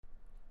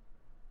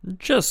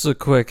Just a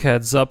quick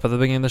heads up at the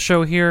beginning of the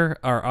show here.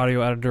 Our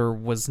audio editor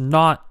was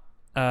not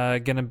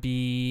going to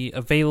be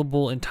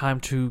available in time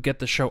to get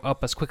the show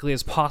up as quickly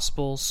as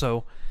possible.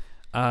 So,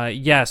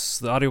 yes,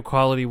 the audio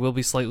quality will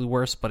be slightly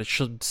worse, but it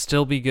should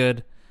still be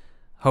good,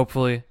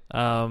 hopefully.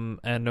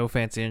 And no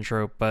fancy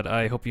intro, but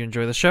I hope you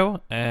enjoy the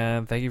show,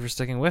 and thank you for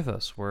sticking with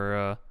us.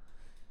 We're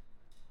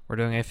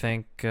doing, I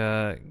think,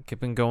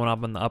 keeping going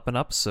up and up and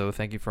up, so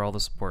thank you for all the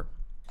support.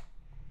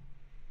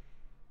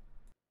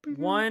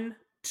 1,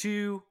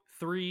 2,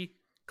 3,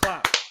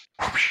 clap.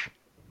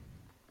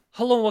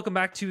 Hello and welcome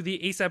back to the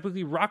ASAP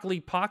Weekly Rocket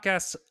League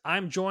podcast.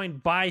 I'm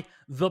joined by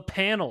the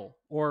panel,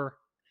 or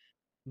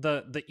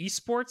the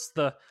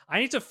esports. I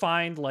need to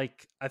find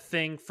like a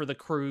thing for the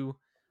crew,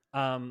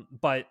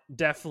 but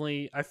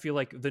definitely I feel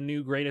like the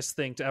new greatest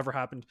thing to ever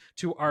happen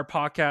to our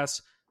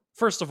podcast.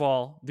 First of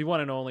all, the one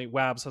and only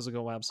Wabs. How's it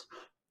going, Wabs?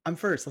 I'm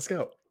first. Let's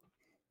go.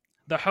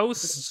 The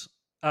host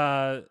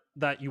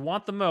that you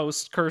want the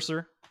most,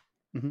 Cursor.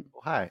 Mm-hmm.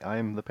 Hi, I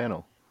am the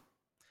panel.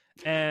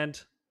 And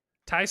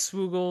Ty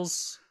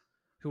Swoogles,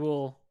 who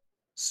will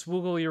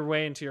swoogle your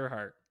way into your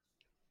heart.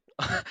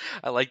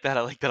 I like that.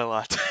 I like that a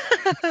lot.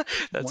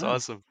 That's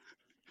awesome.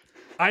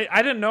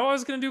 I didn't know I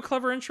was going to do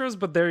clever intros,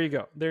 but there you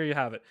go. There you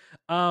have it.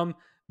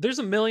 There's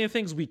a million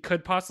things we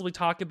could possibly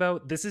talk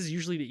about. This is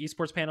usually the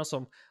esports panel,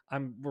 so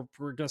we're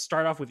going to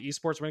start off with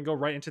esports. We're going to go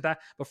right into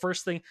that. But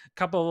first thing, a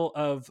couple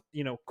of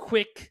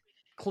quick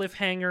cliff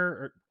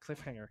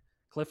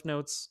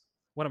notes.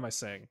 What am I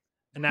saying?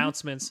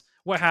 Announcements,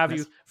 what have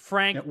you.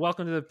 Frank,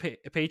 welcome to the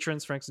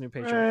patrons. Frank's a new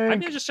patron. I'm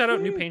going to just shout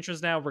out new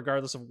patrons now,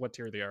 regardless of what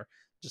tier they are,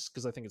 just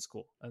because I think it's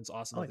cool. And it's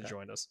awesome that they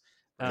joined us.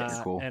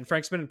 Cool. And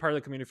Frank's been part of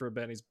the community for a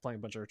bit. And he's playing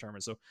a bunch of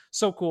tournaments.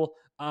 So cool.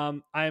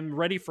 I'm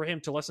ready for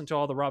him to listen to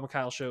all the Rob and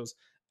Kyle shows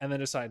and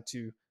then decide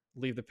to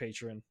leave the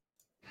patron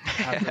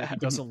after he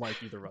doesn't like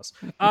either of us.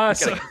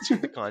 So consume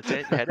the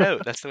content and head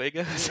out. That's the way it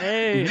goes.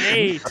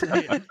 Hey,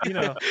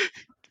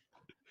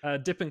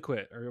 dip and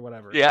quit or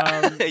whatever.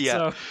 Yeah.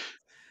 Yeah.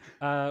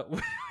 So,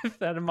 with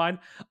that in mind,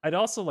 I'd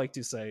also like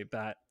to say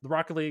that the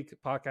Rocket League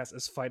podcast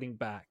is fighting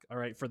back. All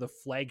right, for the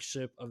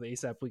flagship of the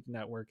ASAP Week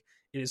Network,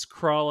 it is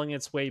crawling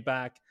its way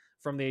back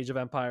from the Age of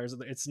Empires.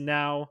 It's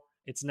now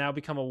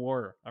become a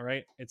war. All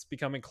right, it's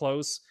becoming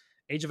close.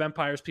 Age of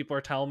Empires people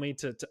are telling me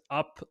to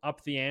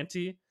up the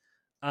ante.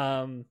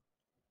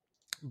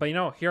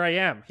 But here I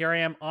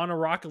am on a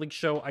Rocket League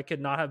show I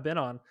could not have been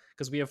on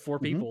because we have 4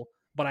 people.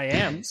 But I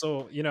am,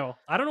 so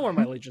I don't know where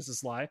my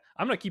allegiances lie.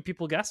 I'm gonna keep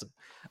people guessing.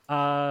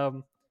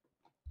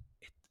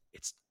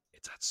 It's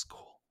at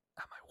school,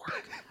 at my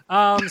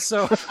work.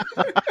 So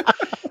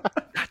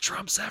that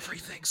trumps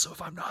everything. So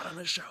if I'm not on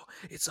a show,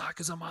 it's not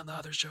because I'm on the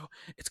other show.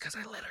 It's because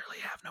I literally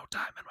have no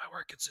time, and my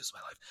work consumes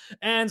my life.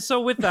 And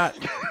so with that,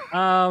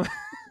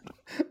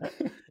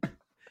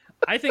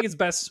 I think it's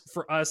best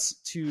for us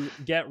to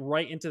get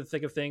right into the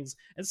thick of things.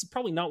 And this is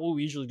probably not what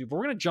we usually do, but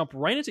we're going to jump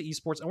right into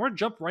esports and we're going to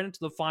jump right into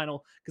the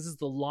final because it's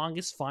the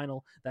longest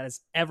final that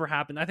has ever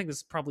happened. I think this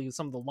is probably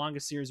some of the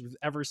longest series we've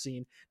ever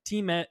seen.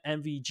 Team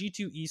Envy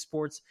G2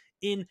 Esports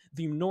in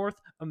the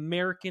North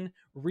American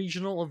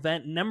regional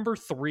event number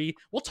 3.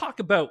 We'll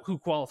talk about who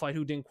qualified,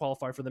 who didn't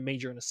qualify for the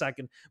major in a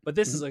second, but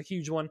this is a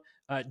huge one.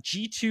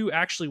 G2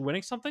 actually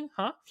winning something,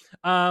 huh?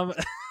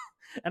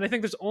 And I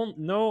think there's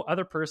no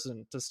other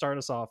person to start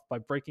us off by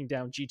breaking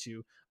down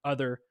G2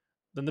 other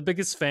than the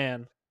biggest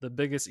fan, the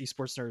biggest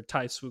esports nerd,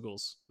 Ty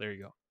Swoogles. There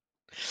you go.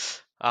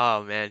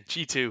 Oh man,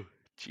 G2.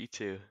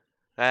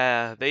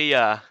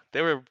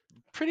 They were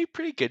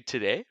pretty good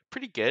today.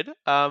 Pretty good.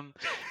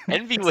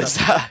 Envy was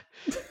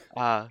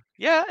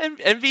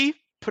Envy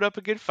put up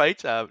a good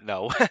fight.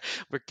 No,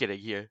 we're kidding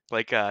here.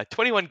 Like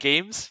 21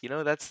 games.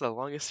 That's the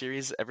longest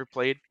series ever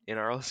played in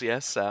our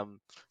LCS.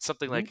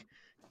 Something like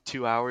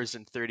 2 hours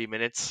and 30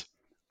 minutes.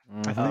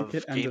 I think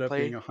it ended up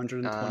being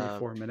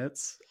 124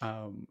 minutes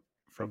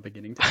from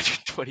beginning to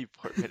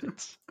 124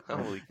 minutes.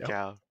 Holy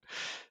cow.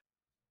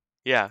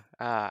 Yeah,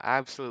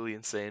 absolutely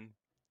insane.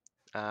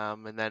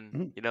 And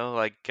then,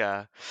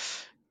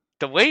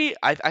 the way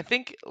I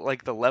think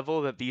like the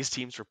level that these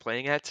teams were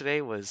playing at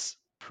today was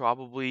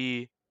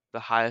probably the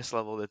highest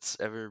level that's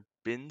ever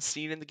been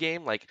seen in the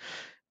game. Like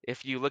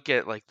if you look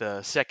at like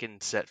the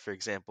second set, for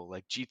example,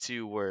 like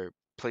G2 were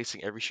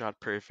placing every shot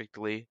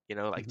perfectly,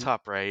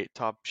 top right,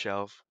 top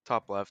shelf,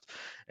 top left,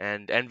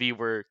 and Envy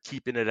were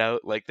keeping it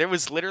out. Like there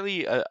was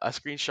literally a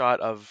screenshot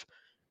of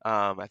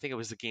I think it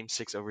was the game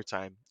 6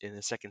 overtime in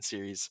the second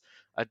series.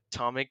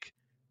 Atomic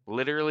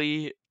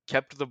literally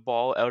kept the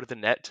ball out of the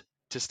net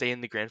to stay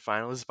in the grand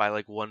finals by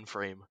like 1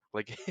 frame.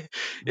 Like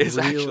it's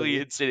actually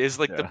it's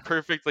like the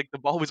perfect, like the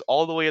ball was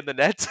all the way in the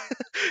net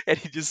and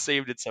he just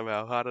saved it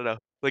somehow. I don't know.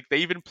 Like they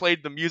even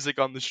played the music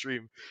on the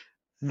stream.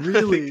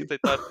 Really? They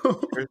thought,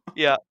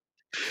 yeah.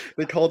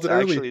 They called it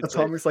early.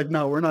 Atomic's like,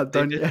 no, we're not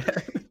done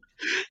yet.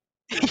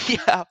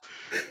 Yeah.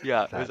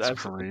 That's it was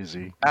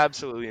crazy.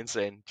 Absolutely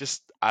insane.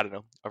 Just, I don't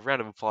know, a round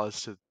of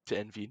applause to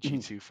Envy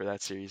and G2 for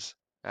that series.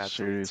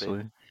 Absolutely Seriously.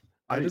 insane.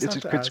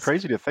 It's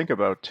crazy to think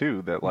about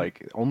too that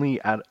like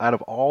only out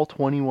of all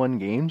 21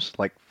 games,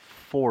 like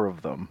 4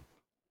 of them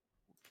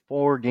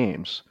 4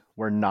 games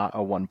were not a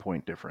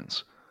 1-point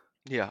difference.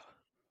 Yeah.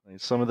 Like,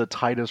 some of the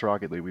tightest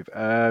Rocket League we've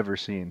ever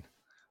seen.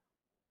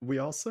 We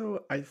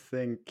also, I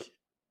think,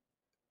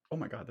 oh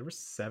my God, there were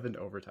 7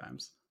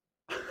 overtimes.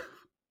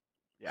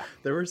 Yeah.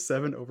 There were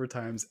 7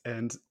 overtimes,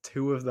 and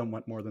 2 of them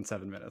went more than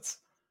 7 minutes.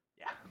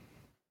 Yeah.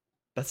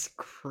 That's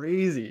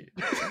crazy.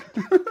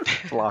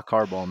 It's a lot of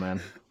carball, man.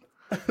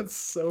 That's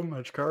so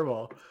much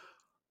carball.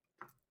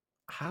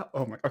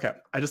 Okay.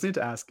 I just need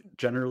to ask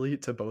generally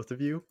to both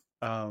of you.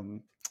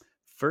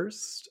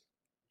 First,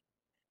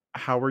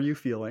 how are you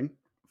feeling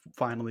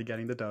finally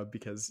getting the dub,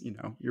 because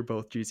you're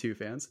both G2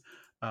 fans?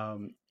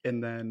 And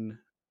then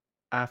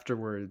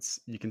afterwards,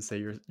 you can say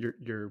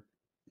your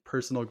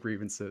personal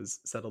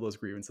grievances, settle those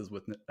grievances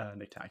with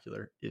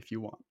Nictacular if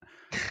you want.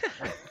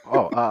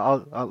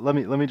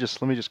 Let me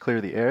just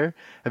clear the air.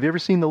 Have you ever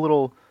seen the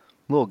little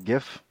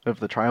gif of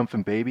the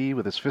triumphant baby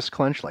with his fist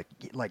clenched,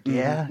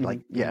 yeah,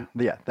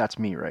 that's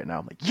me right now.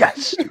 I'm like,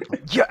 yes,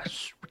 dude,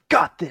 yes, we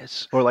got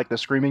this. Or like the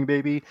screaming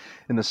baby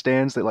in the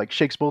stands that like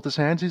shakes both his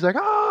hands. He's like,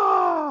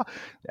 ah,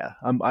 yeah.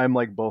 I'm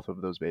like both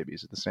of those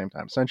babies at the same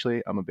time.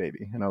 Essentially, I'm a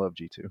baby, and I love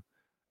G2.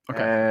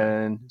 Okay.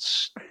 And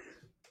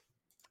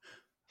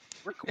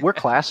we're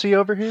classy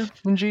over here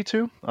in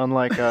G2,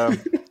 unlike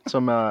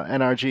some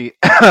NRG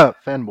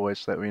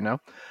fanboys that we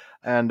know.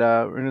 And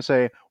we're gonna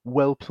say,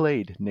 well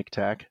played,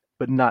 Nictac,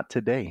 but not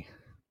today.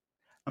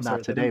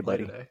 Not today,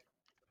 buddy. Today.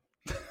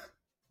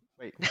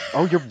 Wait.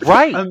 Oh, you're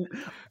right.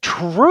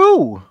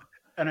 True.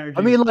 NRG,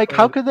 I mean, like,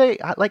 how could they?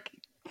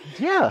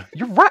 Yeah,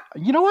 you're right.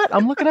 You know what?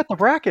 I'm looking at the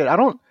bracket.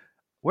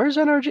 Where's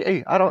NRG?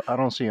 Hey, I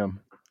don't see him.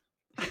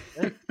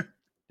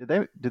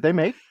 Did they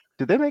make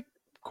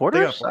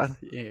quarters? They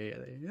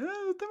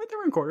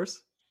were in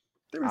quarters.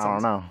 I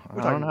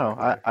don't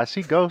know. I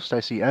see Ghost. I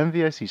see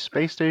Envy. I see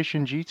Space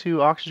Station, G2,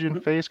 Oxygen,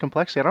 Phase,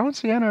 Complexity. I don't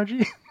see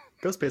NRG.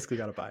 Ghost basically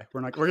got a bye.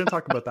 We're gonna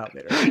talk about that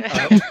later.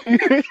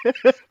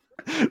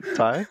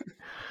 Ty?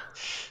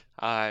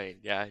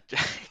 Yeah, it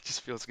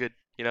just feels good.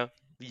 A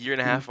year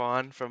and a half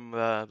on from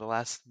the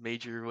last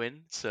major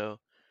win, so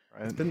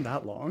it's been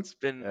that long. It's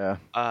been a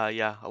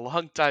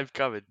long time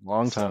coming.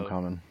 Long time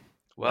coming.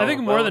 I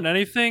think more than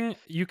anything,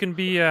 you can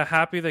be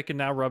happy they can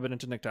now rub it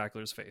into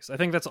Nictacular's face. I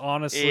think that's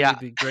honestly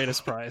the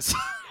greatest prize.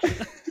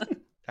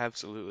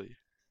 Absolutely.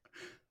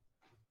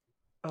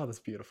 Oh, that's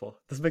beautiful.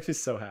 This makes me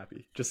so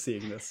happy just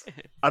seeing this.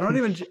 I'm not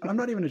even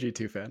a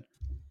G2 fan,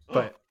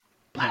 but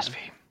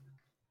blaspheme.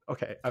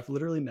 Okay, I've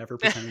literally never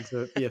pretended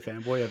to be a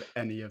fanboy of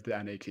any of the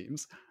NA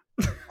teams.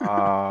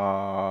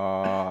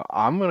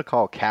 I'm gonna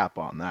call cap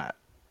on that.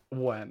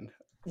 When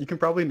you can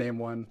probably name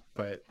one,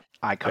 but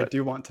I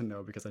do want to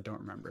know because I don't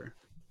remember.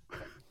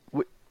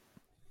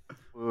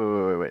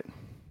 Wait.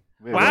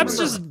 Labs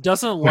just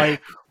doesn't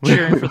like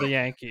cheering for the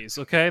Yankees.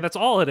 Okay, that's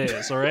all it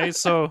is. All right.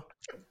 So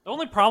the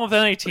only problem with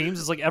NA teams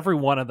is like every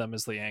one of them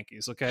is the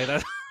Yankees. Okay.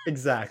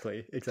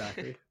 Exactly. It's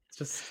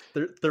just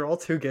they're all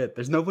too good.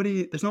 There's no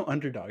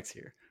underdogs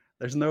here.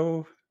 There's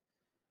no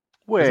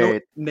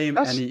name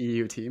any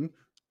EU team.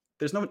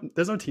 There's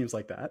no teams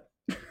like that.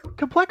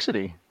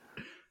 Complexity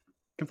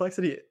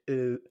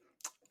is.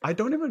 I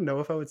don't even know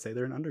if I would say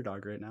they're an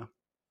underdog right now.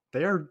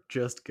 They are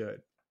just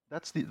good.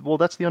 That's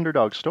the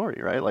underdog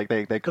story, right? Like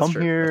they come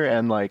here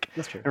and like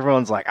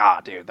everyone's like,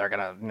 dude, they're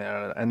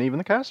gonna, and even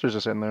the casters are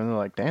sitting there and they're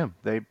like, damn,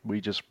 we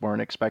just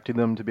weren't expecting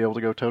them to be able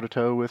to go toe to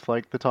toe with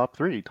like the top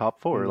 3,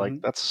 top 4. Mm-hmm.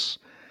 Like that's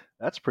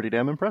pretty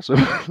damn impressive.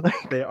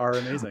 They are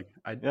amazing.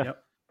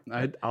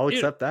 I'll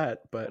accept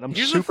that, but I'm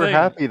super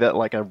happy that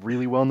like a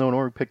really well-known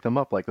org picked them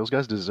up. Like those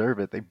guys deserve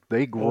it.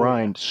 They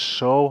grind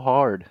so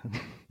hard.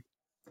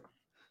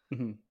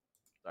 Mm-hmm.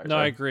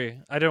 I agree.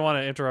 I didn't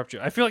want to interrupt you.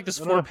 I feel like this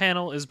 4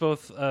 panel is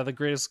both the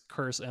greatest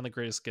curse and the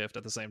greatest gift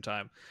at the same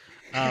time.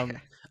 I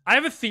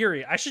have a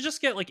theory. I should just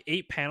get like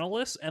 8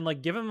 panelists and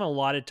like give them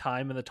allotted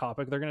time in the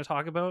topic they're going to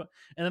talk about,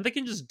 and then they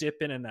can just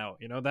dip in and out.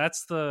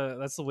 That's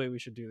the way we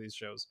should do these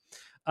shows.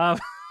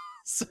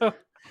 So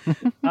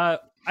I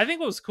think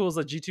what was cool is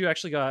that G2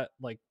 actually got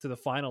like to the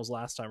finals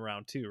last time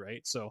around too,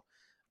 right? So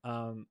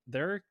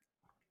they're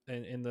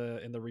in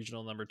the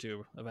regional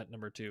event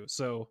number 2.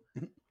 So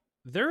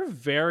they're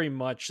very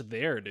much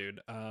there, dude.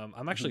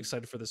 I'm actually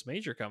excited for this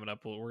major coming up.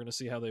 We're going to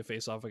see how they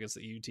face off against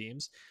the EU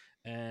teams,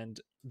 and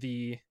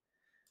the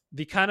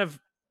kind of,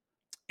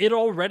 it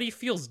already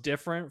feels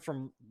different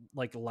from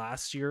like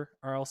last year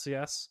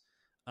RLCS,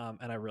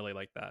 and I really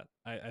like that.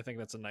 I think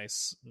that's a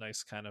nice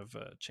kind of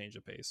change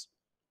of pace.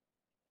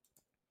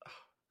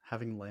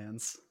 Having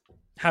Lance,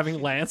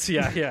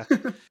 yeah.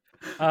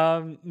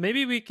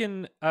 Maybe we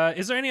can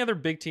is there any other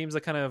big teams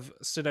that kind of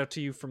stood out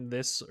to you from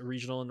this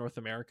regional in North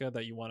America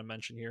that you want to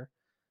mention here?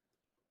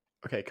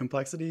 Okay,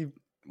 Complexity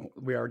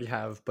we already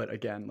have, but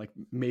again, like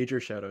major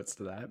shout outs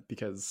to that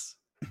because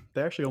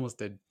they actually almost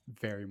did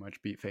very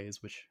much beat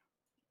FaZe, which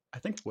I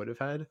think would have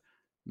had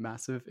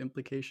massive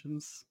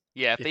implications.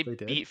 Yeah, if they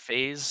beat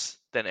FaZe,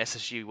 then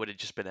SSG would have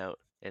just been out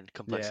and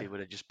Complexity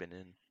would have just been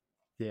in.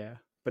 Yeah,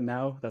 but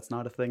now that's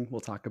not a thing. We'll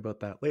talk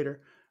about that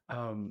later.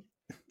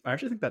 I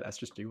actually think that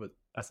SSG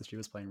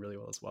was playing really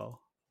well as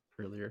well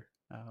earlier.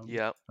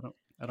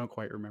 I I don't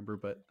quite remember,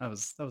 but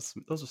those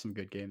were some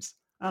good games.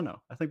 I don't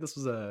know. I think this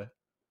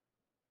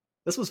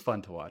was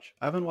fun to watch.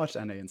 I haven't watched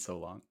NA in so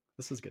long.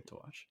 This was good to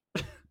watch.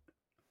 I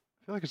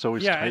feel like it's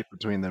always Yeah, tight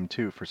between them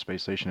too for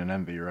Space Station and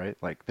Envy, right?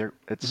 Like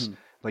it's Mhm.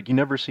 like you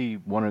never see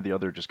one or the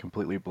other just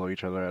completely blow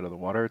each other out of the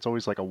water. It's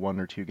always like a 1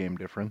 or 2 game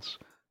difference.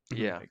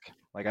 Yeah.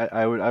 Like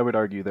I would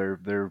argue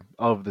they're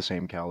of the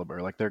same caliber.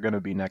 Like they're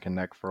gonna be neck and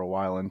neck for a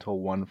while until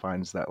one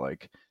finds that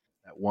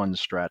one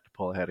strat to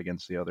pull ahead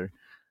against the other.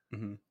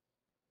 Mhm.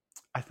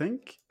 I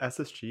think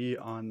SSG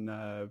on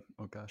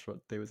oh gosh,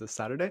 what day was this?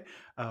 Saturday.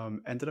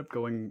 Ended up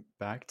going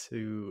back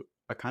to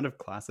a kind of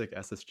classic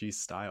SSG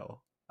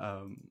style,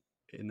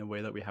 in a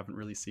way that we haven't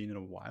really seen in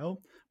a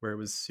while, where it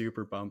was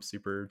super bump,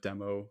 super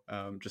demo,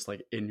 just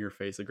like in your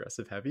face,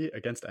 aggressive, heavy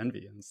against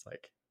Envy, and it's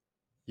like,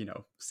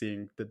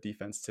 seeing the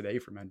defense today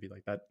from Envy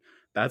like that,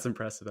 that's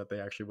impressive that they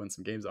actually won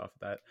some games off of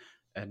that,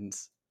 and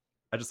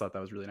I just thought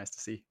that was really nice to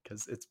see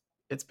because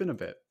it's been a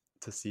bit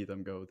to see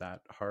them go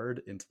that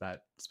hard into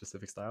that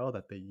specific style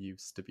that they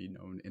used to be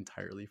known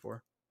entirely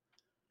for.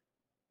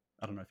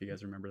 I don't know if you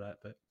guys remember that,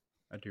 but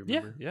I do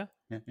remember. yeah.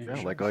 Yeah,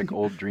 for like sure.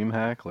 old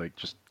DreamHack, like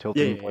just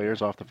tilting yeah.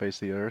 players off the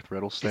face of the earth.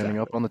 Riddle standing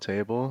Exactly. up on the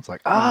table. It's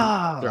like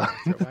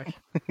Throwback.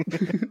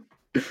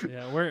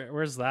 Yeah,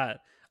 where's that?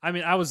 I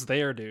mean, I was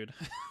there, dude.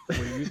 Were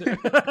you there?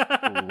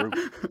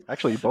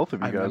 Actually, both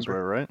of you I guys remember.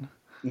 were, right?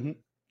 Mhm.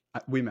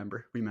 We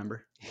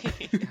remember.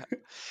 Yeah.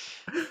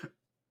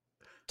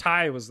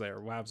 Ty was there.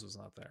 Wabs was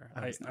not there.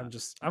 I was I'm not.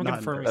 just I'm Not in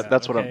confirming person.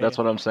 That's okay?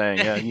 what I'm saying.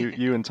 Yeah,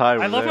 you and Ty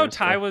were I love there. how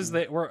Ty so- was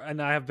there,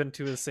 and I have been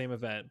to the same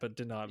event, but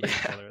did not meet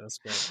each Yeah. other. That's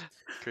great.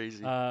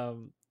 Crazy.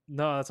 No,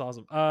 that's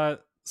awesome.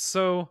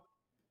 So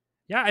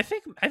yeah, I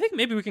think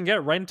maybe we can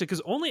get right into,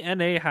 because only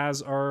NA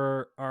has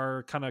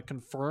our kind of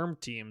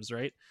confirmed teams,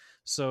 right?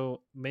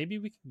 So maybe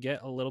we can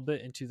get a little bit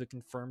into the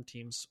confirmed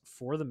teams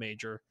for the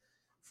major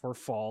for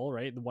fall,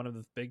 right? One of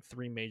the big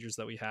 3 majors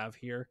that we have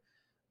here.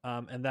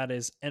 And that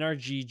is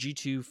NRG,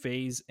 G2,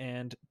 FaZe,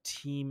 and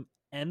Team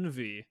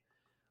Envy.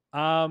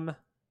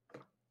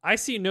 I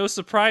see no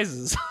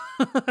surprises.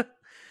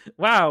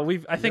 Wow,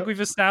 I think Yep.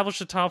 we've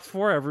established a top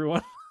 4,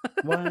 everyone.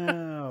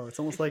 Wow, it's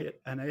almost like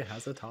NA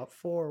has a top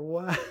 4.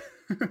 Wow.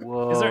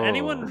 Whoa. Is there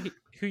anyone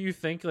who you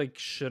think like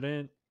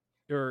shouldn't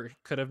or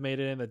could have made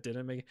it in that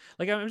didn't make it?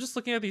 Like, I'm just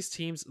looking at these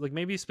teams, like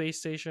maybe Space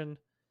Station.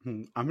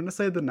 I'm gonna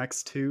say the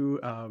next 2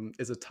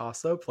 is a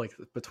toss-up, like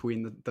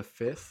between the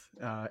 5th,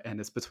 and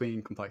it's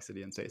between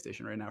Complexity and Space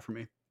Station right now for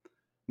me.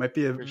 Might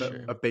be For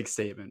sure. a big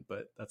statement,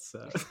 but that's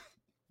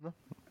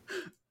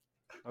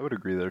I would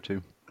agree there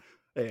too.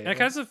 And it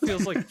kind of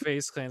feels like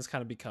FaZe Clan's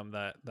kind of become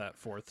that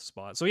 4th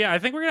spot. So yeah, I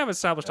think we're gonna have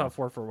established top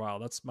 4 for a while.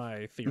 That's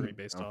my theory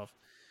based off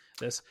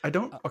this. I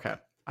don't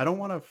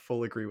want to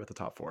full agree with the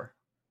top 4,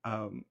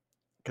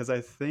 because I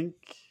think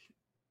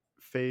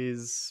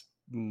FaZe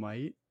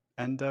might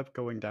end up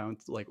going down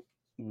like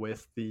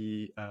with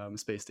the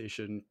Space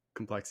Station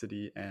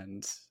Complexity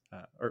and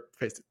or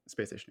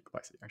Space Station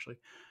Complexity actually,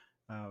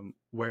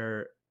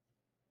 where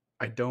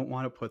I don't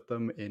want to put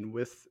them in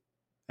with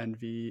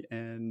Envy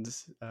and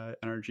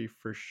NRG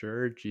for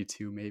sure.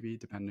 G2 maybe,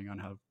 depending on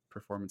how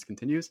performance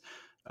continues.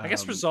 I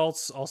guess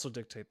results also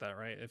dictate that,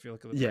 right? If you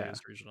look at the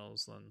previous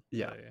regionals, then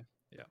yeah,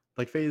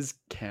 like FaZe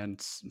can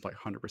like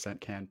 100%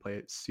 can play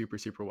it super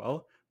super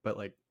well, but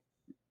like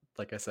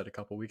I said a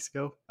couple weeks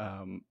ago,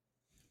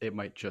 it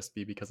might just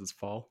be because it's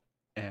fall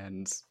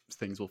and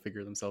things will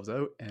figure themselves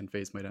out, and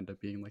FaZe might end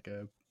up being like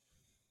a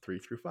 3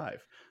 through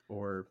 5,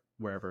 or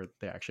wherever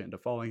they actually end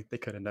up falling, they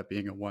could end up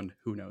being a 1.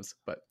 Who knows?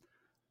 But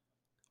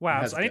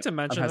wow, so I need to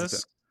mention this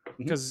hesitant.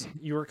 because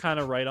you were kind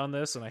of right on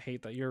this, and I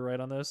hate that you're right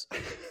on this.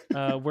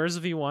 Where's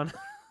V1?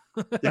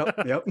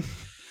 Yep.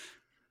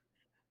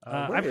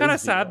 I'm kind of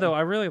sad though.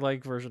 I really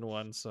like version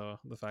 1, so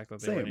the fact that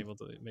they weren't Same. able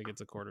to make it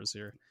to quarters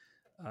here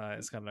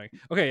is kind of annoying.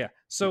 Okay, yeah.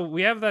 So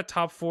we have that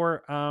top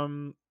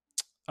 4.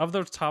 Of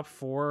those top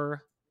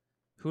 4,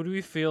 who do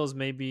we feel is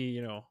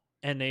maybe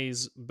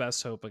NA's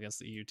best hope against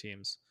the EU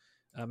teams?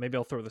 Maybe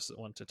I'll throw this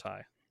one to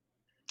Ty.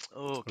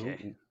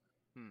 Okay.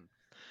 Ooh.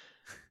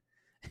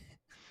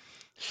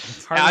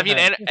 Yeah, I mean,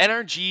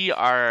 NRG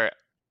are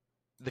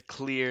the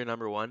clear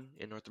number 1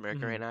 in North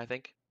America right now, I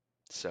think.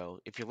 So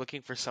if you're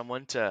looking for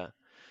someone to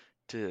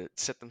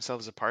set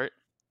themselves apart,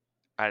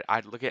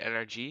 I'd look at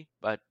NRG.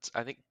 But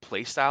I think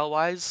playstyle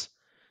wise,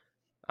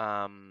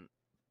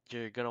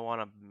 you're gonna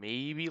want to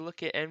maybe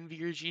look at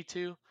Envy or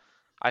G2.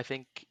 I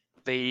think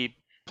they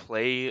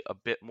play a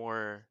bit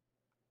more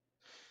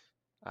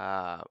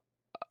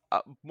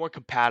more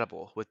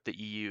compatible with the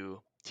EU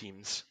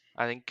teams.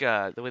 I think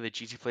the way that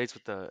G2 plays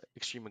with the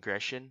extreme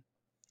aggression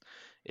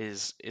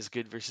is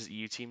good versus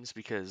EU teams,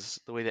 because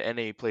the way that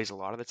NA plays a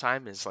lot of the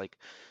time is like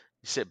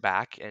you sit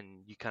back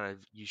and you kind of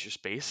use your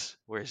space,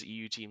 whereas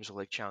EU teams will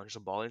like challenge the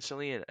ball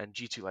instantly, and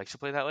G2 likes to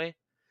play that way.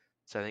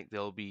 So I think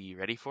they'll be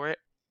ready for it.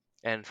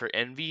 And for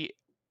Envy,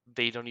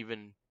 they don't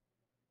even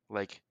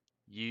like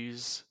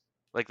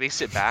they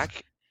sit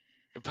back,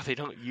 but they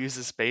don't use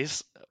the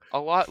space a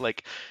lot.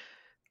 Like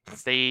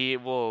they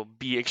will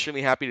be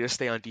extremely happy to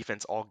stay on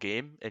defense all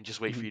game and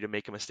just wait for Mhm. you to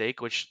make a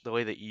mistake. Which the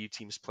way that EU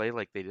teams play,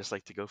 like they just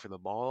like to go for the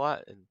ball a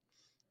lot, and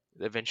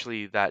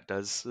eventually that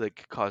does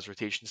like cause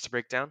rotations to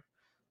break down.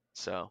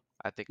 So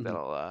I think Mhm.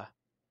 that'll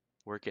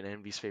work in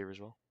Envy's favor as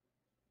well.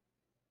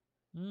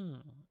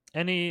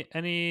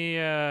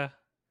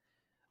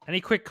 Any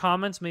quick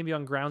comments maybe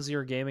on Ground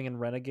Zero Gaming and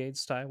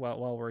Renegades, Ty,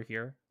 while we're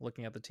here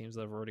looking at the teams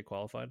that have already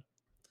qualified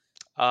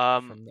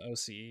from the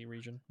OCE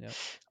region? Yeah.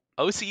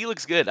 OCE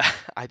looks good,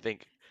 I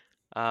think.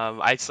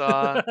 I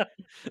saw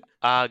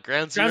Ground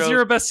Ground Zero.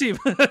 Zero best team.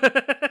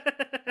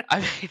 I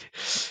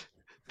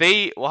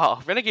mean,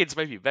 Renegades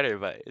might be better,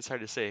 but it's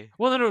hard to say.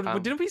 Well, no.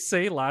 Didn't we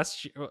say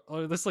last year,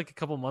 or this like a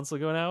couple months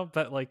ago now,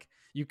 that like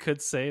you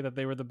could say that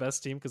they were the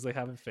best team because they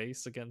haven't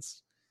faced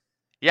against?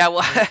 Yeah,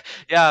 well,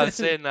 yeah, I was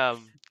saying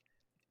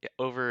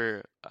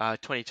over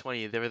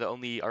 2020, they were the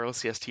only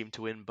RLCS team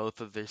to win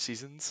both of their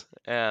seasons.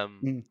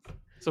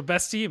 So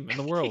best team in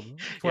the world,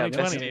 Yeah,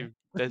 2020.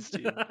 best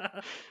team.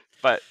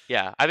 But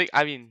yeah,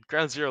 I mean,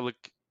 Ground Zero look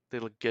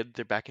good.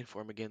 They're back in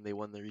form again. They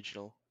won the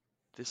regional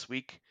this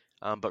week.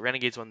 But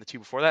Renegades won the two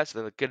before that, so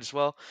they look good as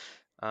well.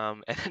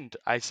 And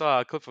I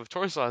saw a clip of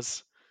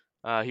Torsas.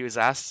 He was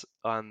asked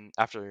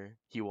after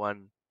he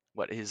won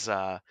what his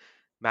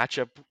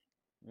matchup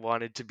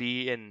wanted to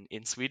be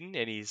in Sweden,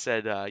 and he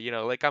said,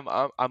 like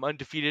I'm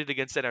undefeated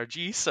against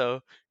NRG,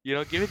 so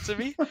give it to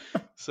me.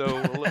 So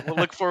we'll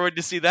look forward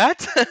to see that.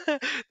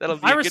 That'll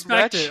be I a good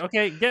respect match. it.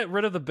 Okay, get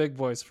rid of the big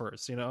boys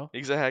first.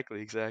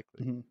 Exactly.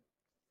 Mhm.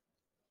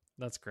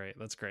 That's great.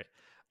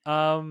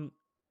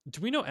 Do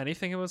we know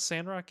anything about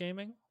Sandrock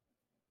Gaming?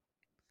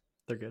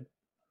 They're good.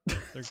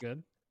 They're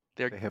good.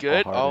 They're They hit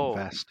good. ball hard and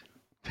Oh, fast.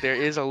 there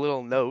is a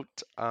little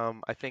note.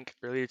 I think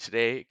earlier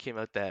today it came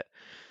out that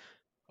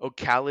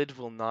Khaled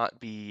will not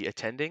be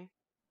attending,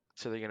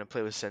 so they're gonna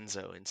play with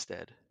Senzo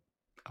instead.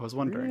 I was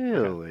wondering. Okay.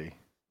 Really?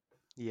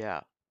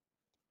 Yeah,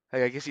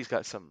 I guess he's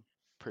got some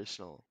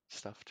personal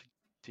stuff to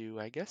do.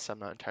 I guess I'm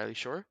not entirely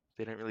sure.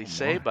 They didn't really Oh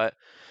say, my. but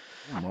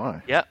Oh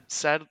my. yeah,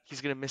 sad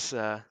he's gonna miss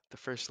the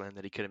first land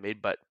that he could have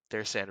made. But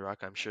they're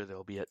Sandrock. I'm sure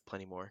they'll be at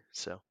plenty more.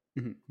 So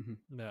Mhm, mhm.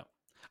 No.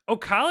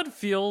 Khaled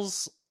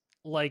feels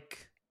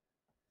like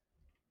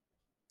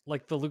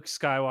the Luke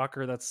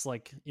Skywalker that's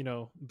like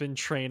been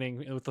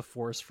training with the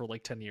Force for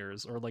like 10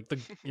 years, or like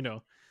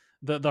the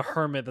the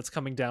hermit that's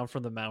coming down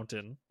from the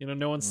mountain.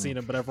 No one's seen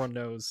him, but everyone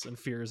knows and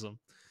fears him.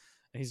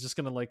 And he's just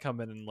gonna like come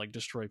in and like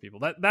destroy people.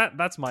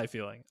 That's my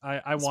feeling.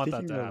 I want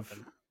that to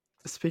happen.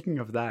 Speaking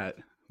of that,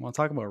 want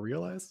to talk about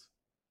Realize?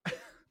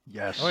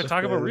 Yes. Oh,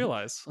 talk about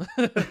Realize.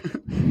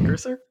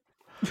 Cursor?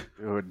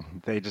 Dude,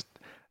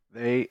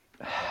 they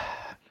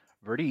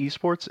Verdi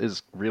Esports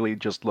is really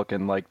just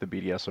looking like the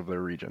BDS of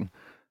their region.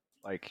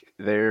 Like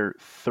they're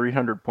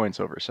 300 points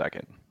over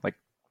second. Like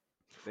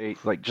they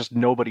just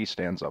nobody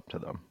stands up to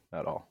them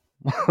at all.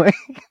 Like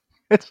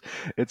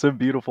it's a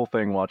beautiful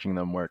thing watching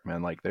them work,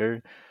 man. Like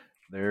their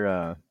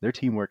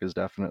teamwork is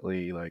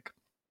definitely like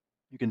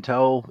you can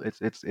tell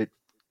it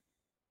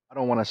I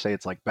don't want to say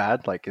it's like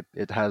bad, like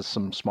it has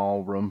some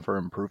small room for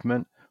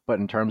improvement, but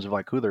in terms of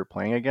like who they're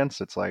playing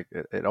against, it's like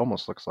it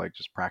almost looks like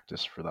just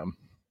practice for them.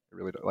 It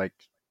really like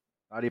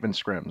not even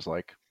scrims,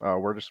 like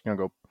we're just gonna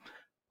go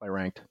play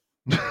ranked.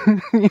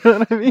 You know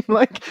what I mean?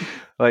 Like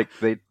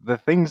the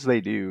things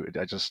they do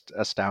just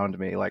astound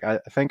me. Like I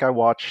think I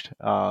watched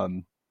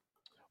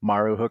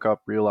Maru hook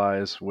up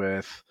Realize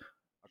with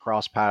a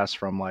cross pass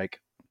from like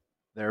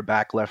their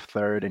back left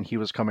third, and he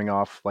was coming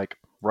off like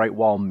right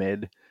wall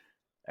mid,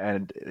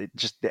 and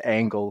just the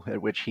angle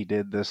at which he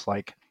did this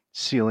like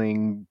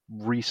ceiling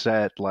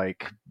reset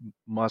like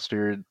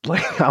mustard.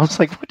 Like I was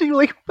like, what do you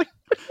like?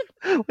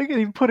 Like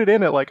he put it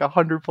in at like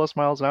 100+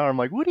 miles an hour. I'm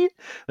like, what do you?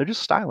 They're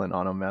just styling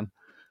on him, man.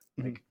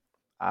 Like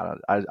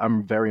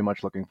I'm very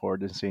much looking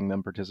forward to seeing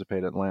them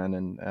participate at LAN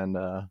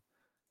and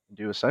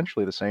do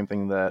essentially the same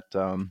thing that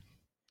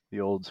the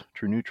old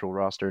True Neutral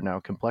roster, now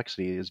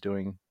Complexity, is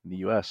doing in the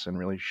US and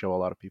really show a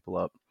lot of people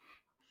up.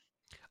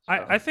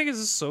 I think this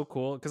is so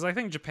cool because I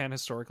think Japan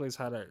historically has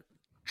had a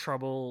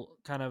trouble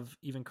kind of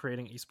even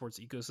creating esports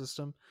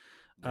ecosystem.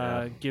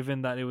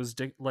 Given that it was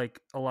like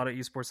a lot of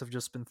esports have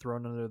just been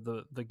thrown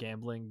under the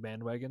gambling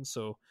bandwagon,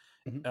 so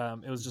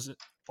it was just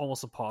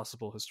almost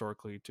impossible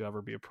historically to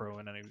ever be a pro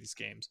in any of these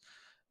games.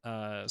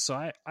 So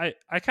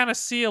I kind of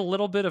see a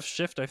little bit of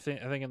shift. I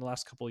think in the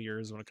last couple of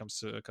years when it comes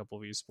to a couple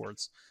of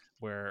esports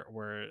where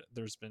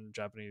there's been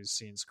Japanese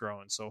scenes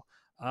growing. So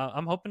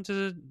I'm hoping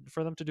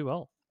for them to do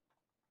well.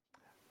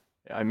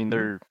 I mean,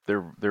 their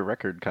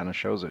record kind of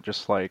shows it.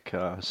 Just like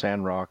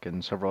Sandrock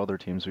and several other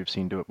teams we've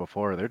seen do it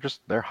before,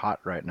 they're hot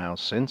right now.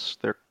 Since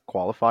their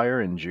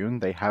qualifier in June,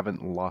 they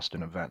haven't lost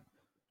an event.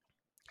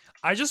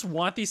 I just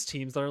want these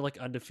teams that are like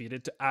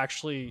undefeated to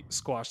actually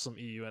squash some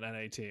EU and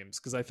NA teams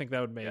because I think that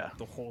would make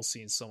the whole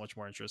scene so much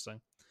more interesting.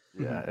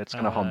 Yeah, it's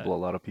gonna humble a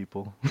lot of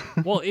people.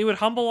 Well, it would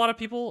humble a lot of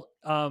people.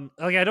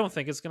 Like I don't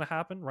think it's going to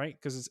happen, right?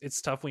 Because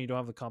it's tough when you don't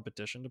have the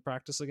competition to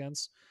practice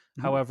against.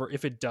 However,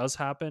 if it does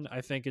happen,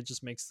 I think it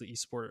just makes the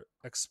esport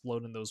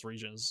explode in those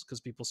regions because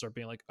people start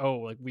being like, "Oh,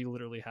 like we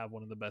literally have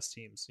one of the best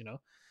teams," you know.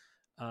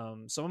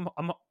 So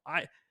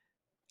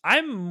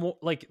I'm more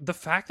like the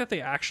fact that they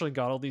actually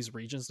got all these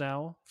regions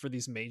now for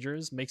these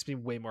majors makes me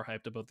way more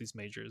hyped about these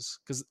majors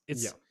because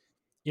it's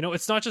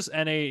it's not just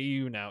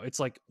NAU now. It's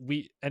like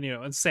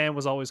and Sam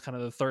was always kind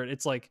of the third.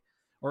 It's like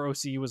or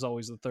OCU was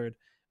always the third,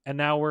 and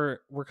now we're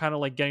kind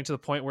of like getting to the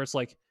point where it's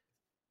like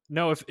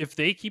no, if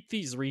they keep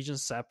these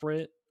regions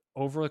separate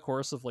over the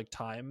course of like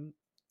time,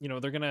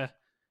 they're gonna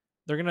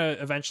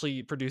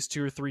eventually produce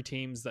 2 or 3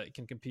 teams that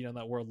can compete on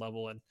that world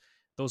level, and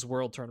those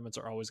world tournaments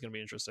are always going to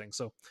be interesting.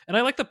 So, and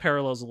I like the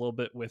parallels a little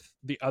bit with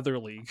the other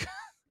league,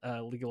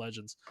 League of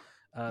Legends,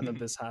 that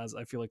this has.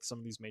 I feel like some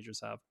of these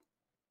majors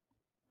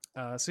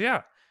have. So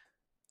yeah,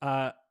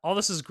 all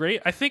this is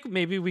great. I think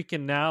maybe we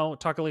can now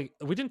talk. Like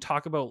we didn't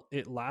talk about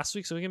it last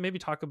week, so we can maybe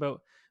talk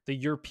about the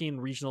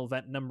European regional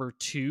event number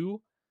 2.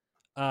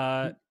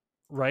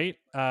 Right,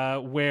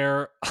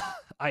 where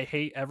I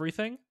hate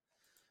everything.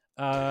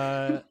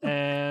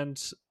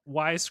 And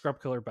why is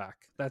Scrub Killer back?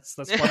 That's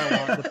what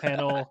I want the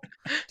panel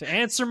to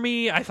answer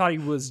me. I thought he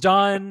was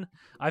done.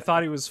 I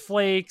thought he was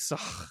flakes.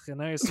 Ugh,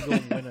 and I used to go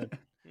and win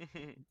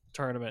a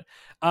tournament.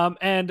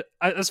 And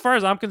as far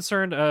as I'm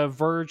concerned,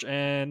 Verge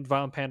and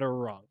Violent Panda are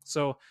wrong.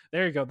 So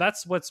there you go.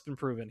 That's what's been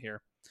proven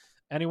here.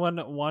 Anyone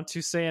want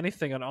to say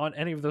anything on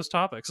any of those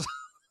topics?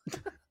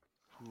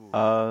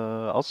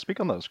 I'll speak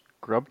on the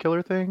Scrub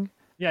Killer thing.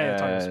 Yeah,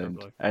 talk about Scrub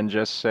Killer. And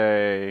just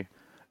say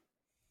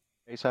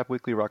ASAP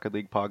Weekly Rocket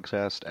League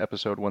Podcast,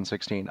 episode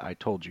 116. I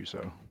told you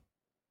so.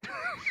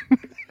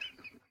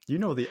 You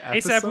know the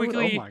episode? ASAP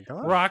Weekly oh my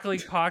God. Rocket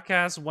League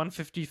Podcast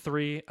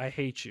 153. I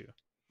hate you.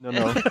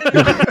 No.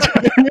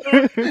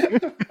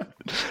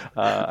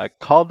 I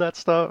called that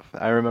stuff.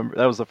 I remember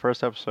that was the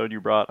first episode you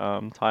brought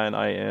Ty and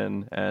I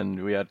in,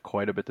 and we had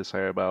quite a bit to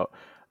say about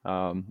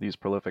these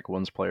prolific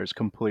ones players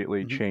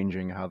completely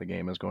changing how the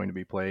game is going to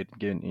be played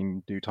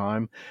in due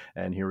time.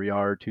 And here we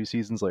are 2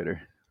 seasons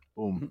later.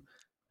 Boom.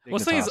 Well,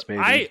 the thing is,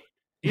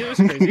 it was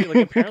crazy.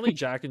 Like apparently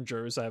Jack and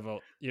Jers I have a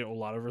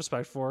lot of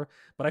respect for,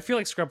 but I feel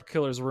like Scrub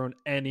Killers ruined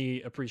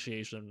any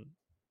appreciation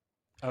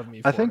of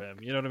me for him.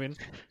 You know what I mean?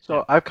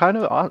 So I've kind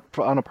of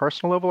on a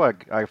personal level,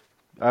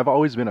 I've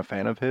always been a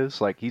fan of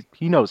his. Like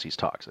he knows he's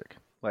toxic.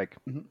 Like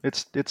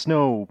it's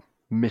no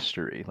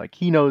mystery. Like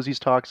he knows he's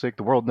toxic.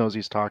 The world knows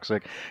he's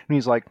toxic, and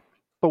he's like,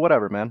 but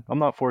whatever, man. I'm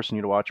not forcing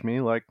you to watch me.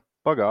 Like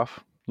bug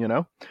off, you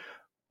know.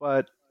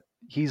 But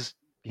he's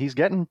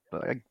getting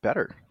like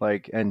better.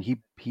 Like, and he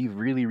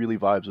really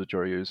vibes with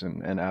Joryus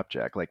and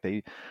Appjack. Like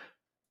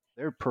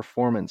their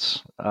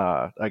performance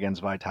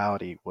against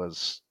Vitality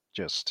was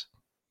just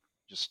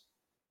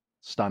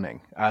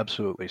stunning.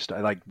 Absolutely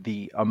stunning. Like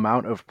the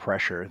amount of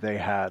pressure they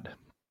had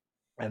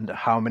and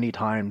how many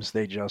times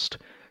they just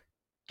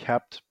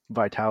kept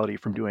Vitality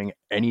from doing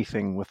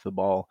anything with the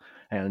ball.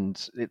 And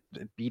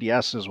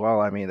BDS as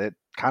well. I mean, it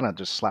kind of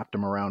just slapped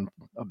them around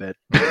a bit.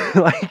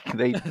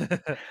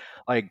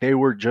 Like they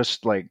were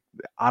just like,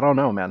 I don't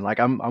know, man. Like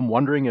I'm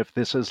wondering if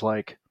this is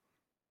like,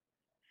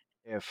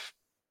 if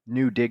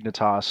New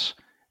Dignitas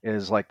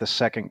is like the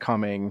second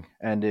coming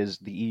and is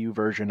the EU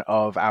version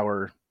of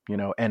our,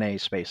 NA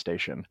space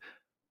station.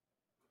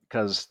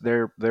 Because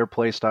their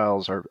play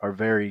styles are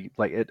very,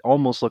 like, it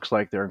almost looks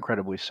like they're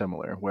incredibly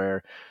similar,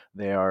 where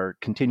they are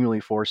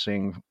continually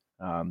forcing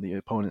the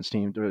opponent's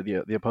team, or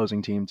the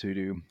opposing team, to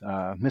do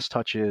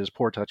mistouches,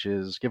 poor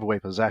touches, give away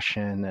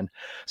possession, and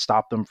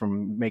stop them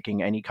from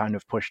making any kind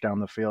of push down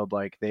the field.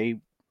 Like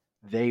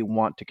they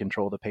want to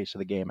control the pace of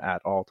the game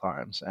at all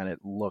times, and it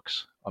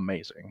looks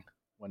amazing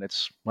when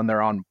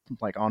they're on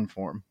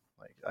form.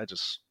 Like I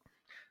just.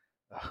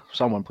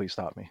 Someone please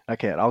stop me. I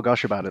can't. I'll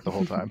gush about it the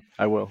whole time.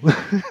 I will.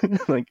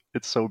 Like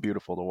it's so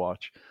beautiful to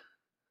watch.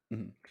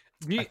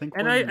 I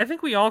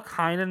think we all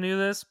kind of knew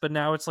this, but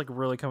now it's like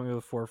really coming to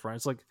the forefront.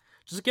 It's like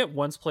just get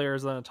once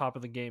players on the top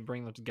of the game,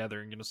 bring them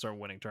together, and you're gonna start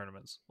winning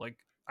tournaments. Like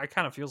I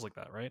kind of feels like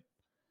that, right?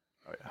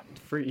 Oh yeah,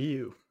 for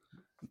EU,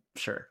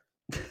 sure.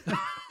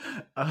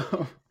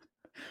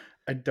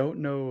 I don't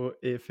know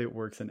if it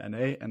works in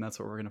NA, and that's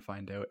what we're going to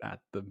find out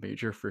at the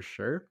major for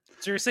sure.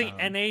 So you're saying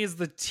NA is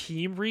the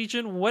team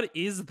region? What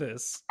is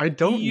this? I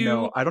don't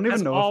know. I don't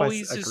even know if I agree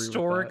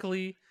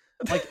historically,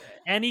 with that. Like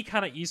any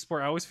kind of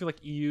esport, I always feel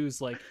like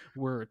EU's like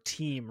we're a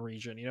team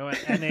region,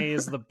 and NA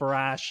is the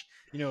brash,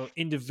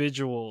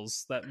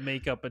 individuals that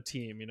make up a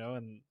team,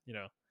 and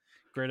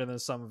greater than the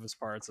sum of his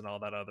parts and all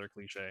that other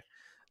cliche.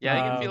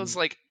 Yeah, I think it feels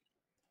like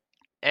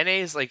NA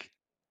is like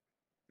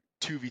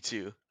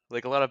 2v2.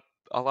 Like a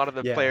lot of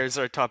the players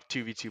are top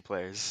 2v2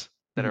 players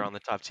that are on the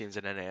top teams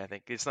in NA. I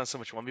think it's not so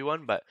much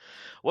 1v1, but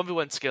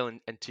 1v1 skill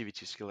and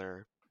 2v2 skill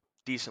are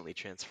decently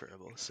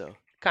transferable. So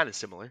kind of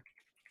similar.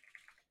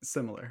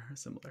 Similar.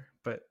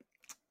 But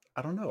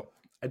I don't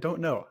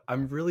know.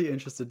 I'm really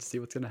interested to see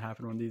what's going to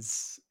happen when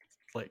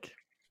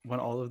when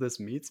all of this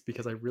meets,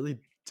 because I really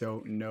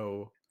don't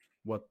know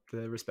what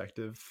the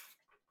respective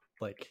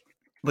like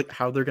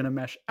how they're gonna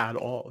mesh at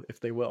all, if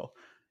they will.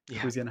 Yeah.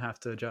 Who's gonna have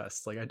to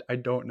adjust? Like I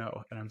don't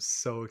know, and I'm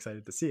so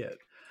excited to see it.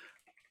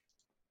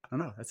 I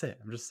don't know. That's it.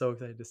 I'm just so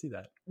excited to see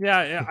that.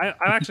 Yeah.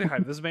 I'm actually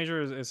hyped. This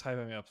major is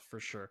hyping me up for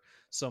sure.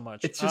 So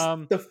much. It's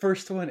just the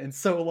first one in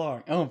so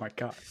long. Oh my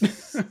god.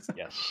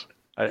 Yes.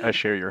 I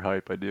share your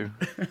hype. I do.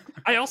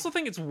 I also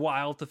think it's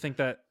wild to think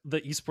that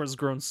the esports has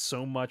grown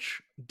so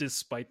much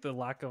despite the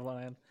lack of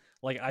LAN.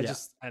 Like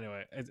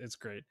anyway, it's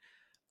great.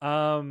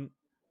 Okay.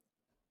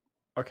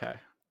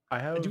 I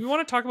have. Do we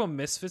want to talk about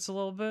Misfits a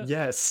little bit?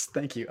 Yes,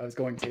 thank you. I was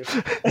going to.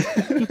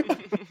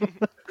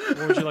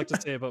 What would you like to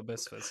say about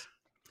Misfits?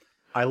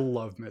 I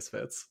love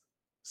Misfits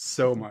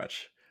so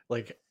much.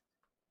 Like,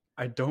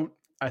 I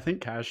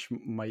think Cash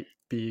might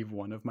be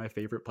one of my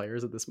favorite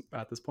players at this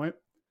point.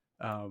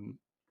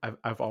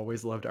 I've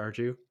always loved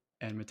Arju,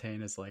 and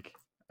Matane is like,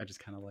 I just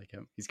kind of like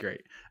him. He's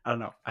great. I don't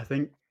know. I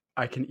think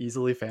I can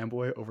easily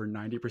fanboy over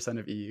 90%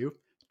 of EU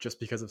just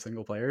because of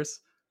single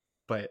players.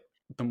 But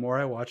the more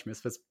I watch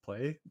Misfits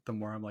play, the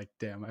more I'm like,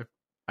 damn,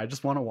 I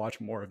just want to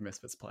watch more of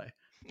Misfits play.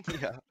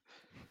 Yeah.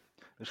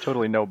 There's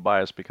totally no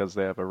bias because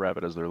they have a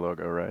rabbit as their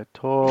logo, right?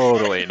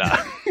 Totally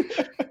not.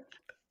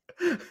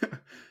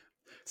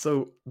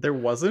 So there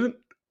wasn't,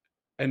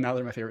 and now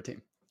they're my favorite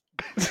team.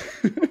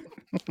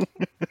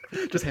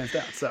 Just hands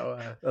down. So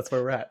that's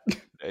where we're at.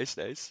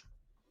 Nice.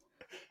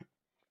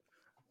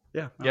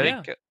 Yeah.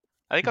 Yeah,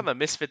 I think on the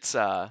Misfits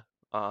side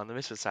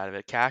of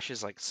it, Cash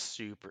is like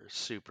super,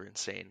 super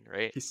insane,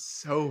 right? He's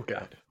so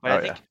good. But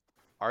I think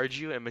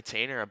Arju and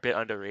Matane are a bit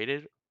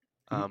underrated.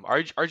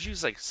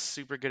 Arju's like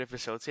super good at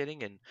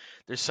facilitating, and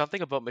there's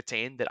something about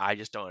Matane that I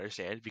just don't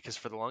understand, because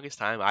for the longest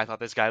time I thought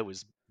this guy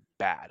was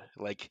bad.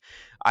 Like,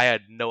 I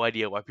had no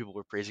idea why people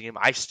were praising him.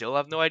 I still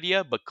have no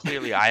idea, but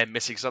clearly I am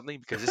missing something,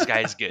 because this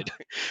guy is good.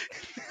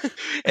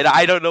 And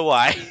I don't know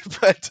why,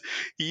 but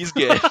he's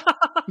good.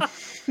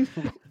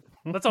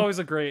 That's always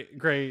a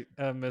great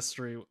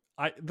mystery.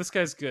 This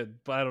guy's good,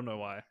 but I don't know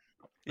why.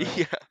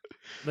 Yeah.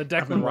 The I've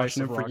been Declan Rice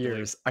watching of him for Rocket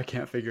years. I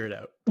can't figure it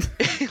out.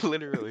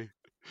 Literally. League.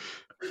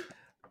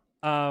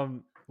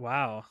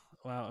 Wow,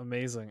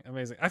 amazing.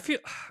 I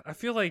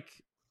feel like,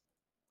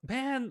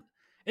 man,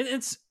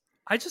 it's.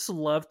 I just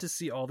love to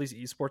see all these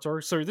esports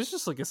orgs. Sorry, this is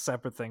just like a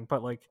separate thing,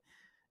 but like,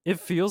 it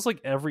feels like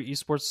every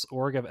esports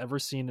org I've ever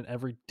seen in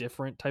every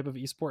different type of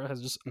esport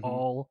has just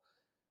all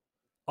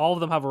of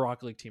them have a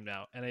Rocket League team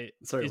now, and it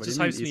Sorry, it what just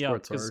do you hypes mean me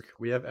up. esports org?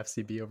 We have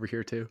FCB over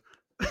here too.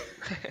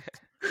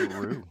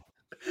 True.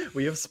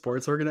 We have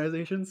sports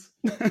organizations.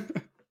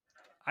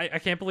 I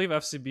can't believe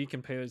FCB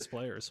can pay its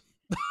players.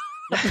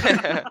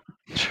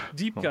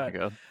 Deep Oh cut. my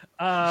God.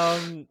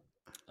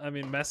 I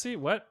mean, Messi.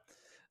 What?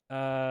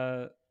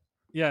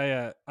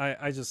 Yeah. I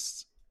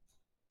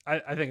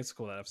think it's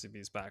cool that FCB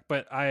is back,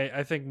 but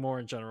I think more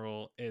in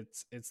general,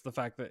 it's the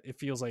fact that it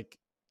feels like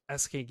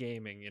SK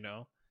Gaming, you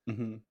know,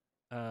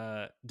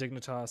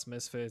 Dignitas,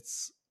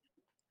 Misfits,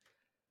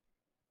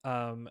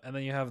 and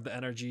then you have the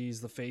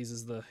energies, the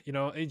phases,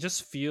 it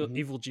just feels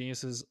Evil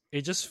Geniuses.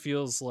 It just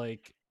feels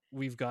like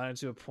we've gotten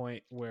to a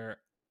point where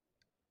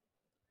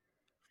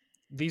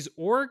these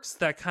orgs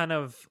that kind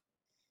of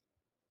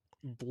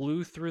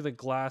blew through the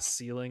glass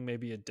ceiling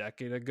maybe a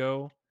decade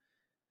ago,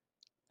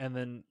 and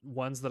then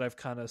ones that I've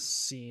kind of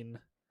seen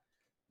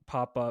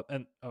pop up,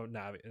 and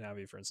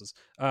Navi for instance,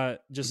 I've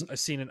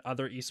seen in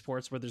other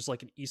esports where there's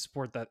like an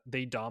esport that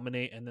they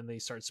dominate and then they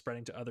start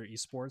spreading to other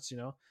esports,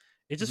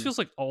 it just feels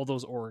like all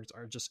those orgs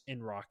are just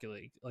in Rocket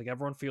League. Like,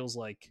 everyone feels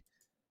like,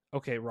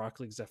 okay,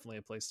 Rocket League's definitely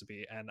a place to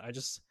be. And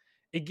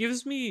it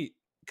gives me,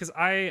 because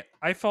I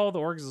follow the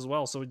orgs as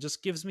well, so it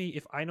just gives me,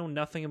 if I know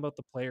nothing about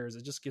the players,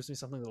 it just gives me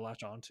something to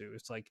latch onto.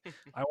 It's like,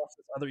 I watched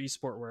this other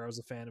esport where I was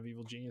a fan of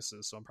Evil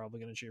Geniuses, so I'm probably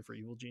going to cheer for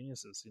Evil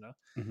Geniuses,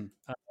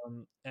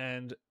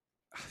 and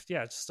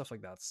yeah, just stuff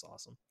like that's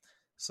awesome.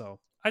 So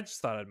I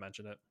just thought I'd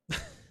mention it.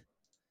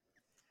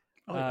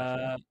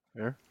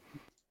 Fair.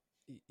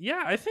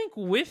 Yeah, I think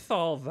with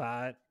all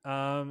that,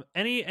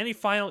 any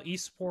final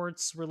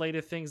esports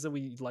related things that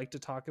we'd like to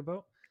talk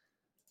about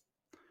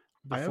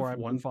before I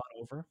move on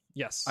over?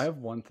 Yes, I have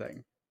one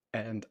thing,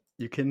 and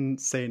you can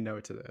say no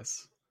to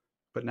this,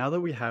 but now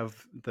that we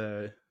have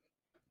the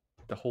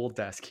whole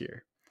desk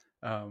here,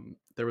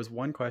 there was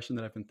one question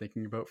that I've been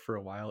thinking about for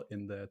a while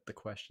in the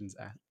questions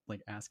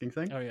asking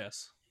thing. Oh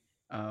yes,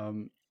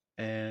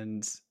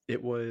 and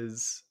it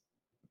was.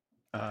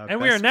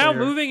 And we are now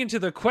moving into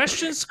the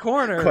questions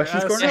corner.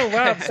 Questions corner. So,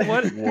 Wabs,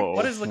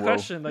 what is the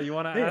question that you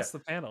want to ask the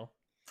panel?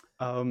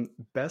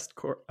 Best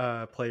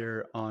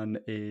player on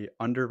a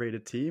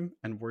underrated team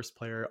and worst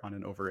player on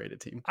an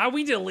overrated team.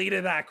 We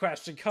deleted that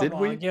question. Come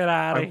on, we? Get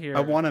out of here.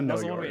 I want to know That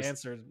was the one we yours.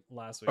 answered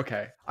last week.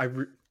 Okay,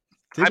 I'm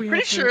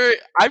pretty sure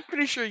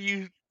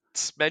you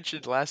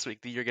mentioned last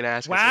week that you're gonna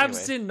ask.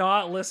 Wabs did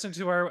not listen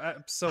to our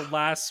episode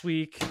last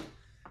week.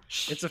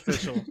 It's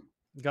official.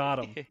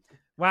 Got him.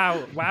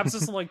 Wow, Wabs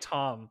isn't like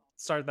Tom.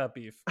 Started that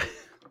beef.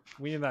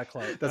 We need that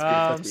clout.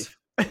 That's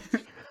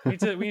beef.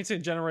 we need to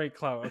generate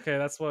clout. Okay,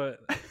 that's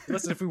what.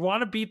 Listen, if we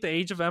want to beat the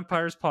Age of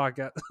Empires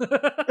podcast,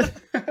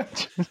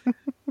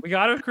 We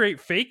got to create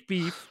fake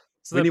beef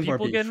so We that need more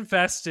people get beef.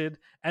 invested,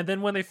 and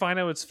then when they find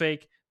out it's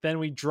fake, then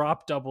we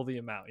drop double the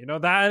amount.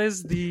 That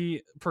is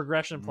the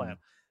progression plan.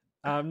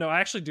 No, I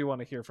actually do want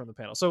to hear from the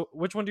panel. So,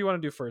 which one do you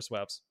want to do first,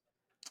 Webs?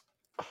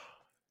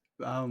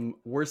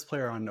 Worst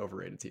player on an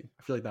overrated team.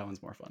 I feel like that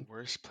one's more fun.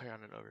 Worst player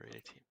on an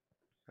overrated team.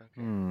 Okay.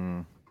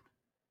 Hmm.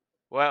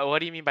 Well, what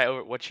do you mean by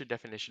what's your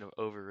definition of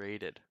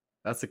overrated?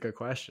 That's a good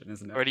question,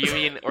 isn't it? Or do you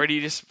mean, or do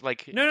you just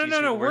like? No. do you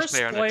just mean Worst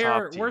on a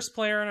top team? Worst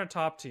player on a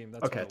top team.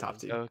 That's Okay, what it top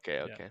was. team.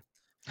 Okay. Yeah.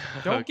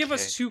 Don't give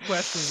us 2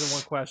 questions in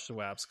one question,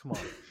 Wabs. Come on.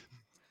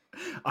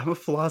 I'm a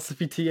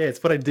philosophy TA.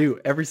 It's what I do.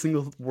 Every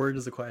single word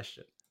is a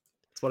question.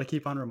 It's what I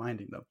keep on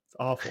reminding them. It's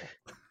awful.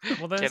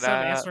 Well, then Can instead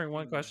of I- answering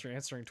one question, you're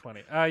answering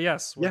 20.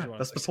 Yes. What do Yeah, you want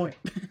that's to the say?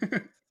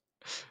 point.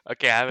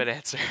 Okay, I have an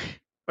answer.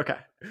 Okay.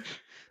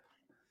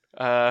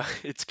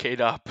 It's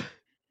K-Dop.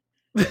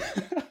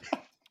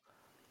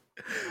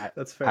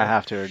 That's fair. I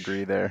have to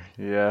agree there.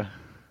 Yeah.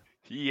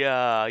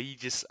 Yeah, he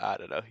just, I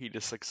don't know. He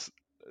just looks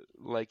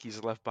like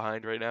he's left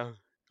behind right now,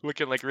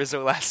 looking like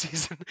Rizzo last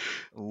season.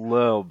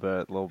 Little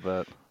bit.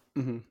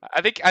 Mhm.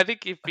 I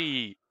think if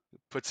he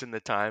puts in the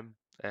time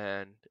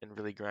and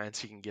really grinds,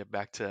 he can get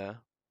back to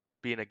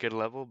being a good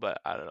level. But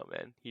I don't know,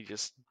 man.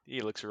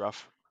 He looks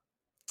rough.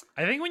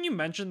 I think when you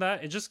mentioned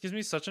that, it just gives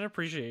me such an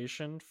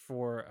appreciation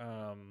for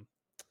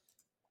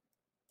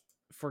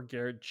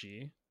Garrett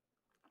G,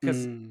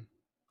 because Mm.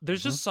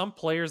 there's just some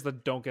players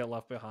that don't get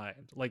left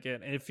behind. Like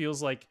it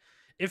feels like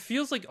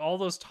all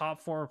those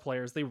top former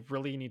players, they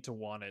really need to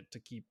want it to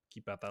keep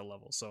at that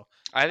level. So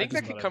I think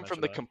just that can thought I'd come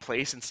from the mention that.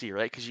 complacency,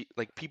 right? Because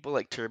like people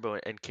like Turbo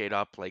and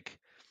K-Dop, like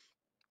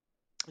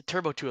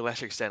Turbo to a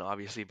lesser extent,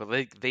 obviously, but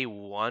they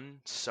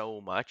won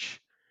so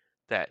much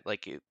that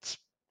like it's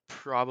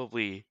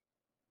probably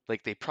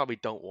like they probably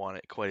don't want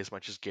it quite as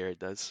much as Garrett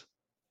does.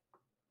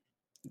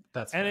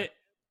 That's And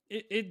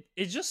fair.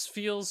 it just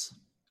feels,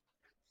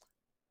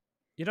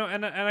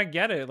 and I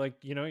get it, like,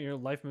 your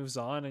life moves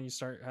on and you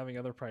start having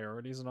other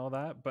priorities and all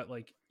that, but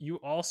like you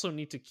also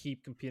need to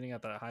keep competing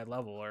at that high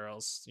level, or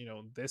else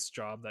this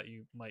job that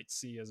you might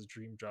see as a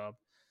dream job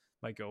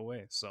might go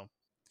away. So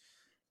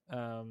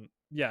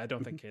yeah, I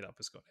don't think K-Dop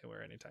is going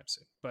anywhere anytime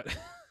soon, but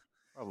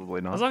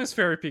Probably not. as long as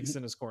Fairy Peak's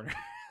in his corner.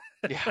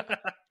 Yeah.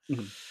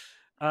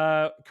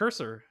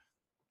 Cursor,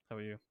 how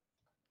are you?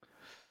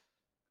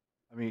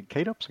 I mean,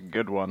 K-Dop's a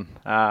good one.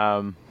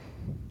 I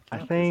That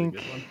is a think,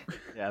 good one.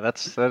 yeah, that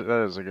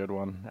is a good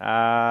one.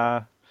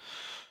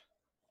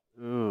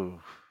 Ooh,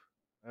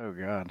 oh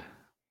god,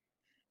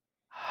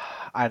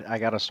 I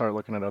gotta start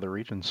looking at other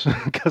regions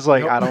because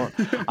like Nope.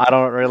 I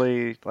don't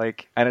really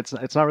like, and it's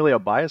not really a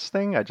bias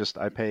thing. I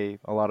pay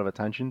a lot of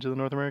attention to the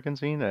North American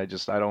scene. I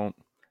don't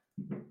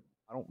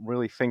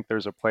really think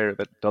there's a player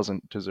that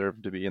doesn't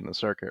deserve to be in the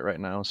circuit right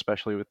now,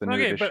 especially with the new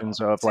Okay, but additions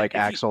of say like if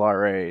you- Axel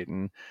R8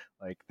 and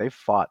like they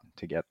fought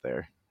to get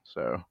there.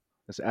 So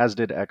as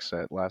did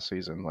Xset last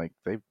season. Like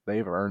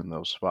they've earned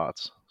those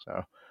spots.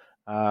 So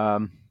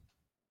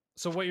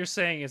So what you're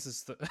saying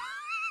is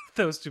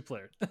those 2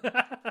 players.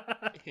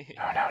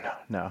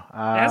 no. It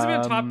hasn't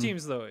been top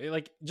teams though.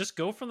 Like just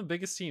go from the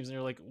biggest teams, and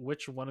you're like,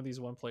 which one of these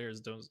one players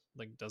doesn't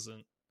fit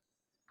in?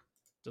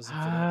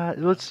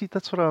 Let's see.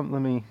 That's what I'm.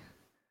 Let me.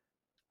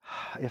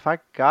 If I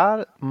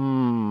got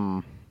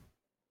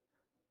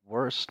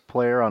worst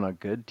player on a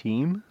good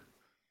team.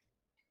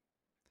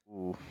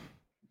 Ooh.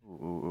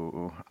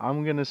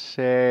 I'm gonna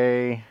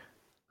say.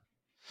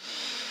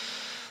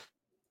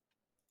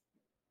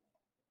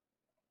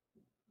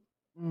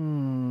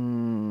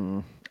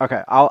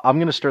 Okay, I'm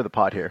gonna stir the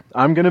pot here.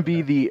 I'm gonna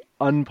be the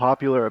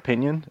unpopular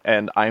opinion,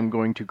 and I'm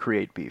going to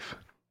create beef.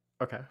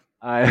 Okay.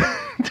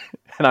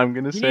 And I'm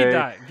gonna You need say.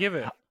 that. Give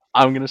it.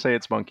 I'm gonna say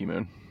it's Monkey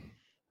Moon.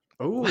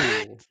 Oh.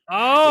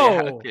 Oh.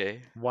 Yeah,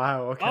 okay.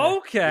 Wow. Okay.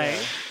 Okay.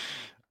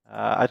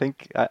 I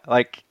think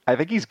I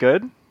think he's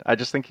good. I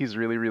just think he's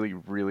really, really,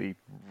 really,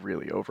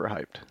 really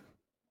overhyped.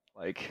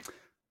 Like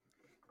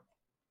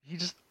he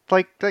just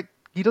like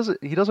he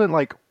doesn't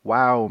like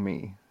wow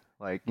me.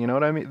 Like, you know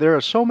what I mean? There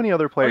are so many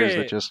other players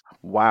Okay. that just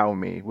wow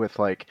me with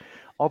like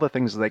all the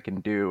things they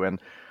can do,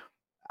 and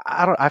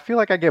I feel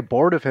like I get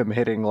bored of him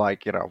hitting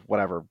like,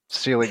 whatever,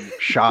 ceiling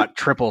shot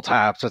triple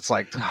taps. It's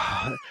like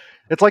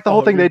it's like the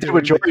whole thing you're they did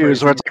with doing the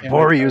Joryus where it's crazy like mechanic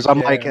Boryus. stuff,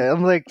 yeah.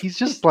 I'm like he's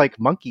just like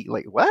monkey.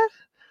 Like what?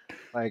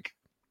 Like,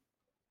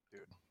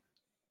 dude,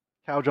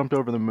 cow jumped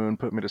over the moon,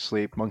 put me to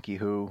sleep. Monkey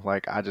who?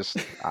 Like, I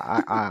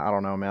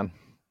don't know, man.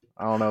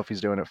 I don't know if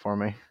he's doing it for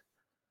me.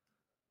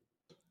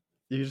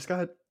 You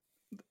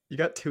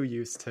got too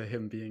used to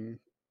him being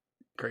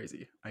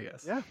crazy, I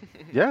guess.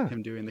 Yeah.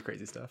 Him doing the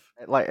crazy stuff.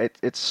 Like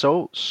it's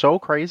so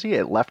crazy.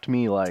 It left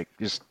me like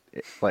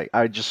like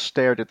I just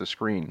stared at the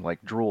screen, like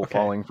drool Okay.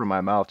 falling from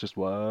my mouth. Just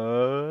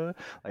what?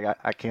 Like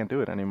I can't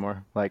do it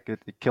anymore. Like it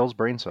kills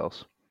brain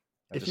cells.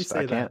 If you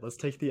say that, let's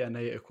take the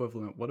NA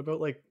equivalent. What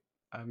about like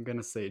I'm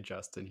gonna say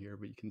Justin here,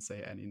 but you can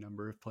say any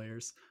number of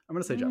players. I'm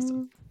gonna say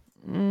Justin.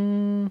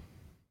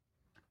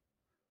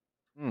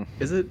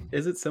 Is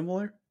it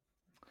similar?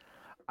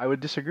 I would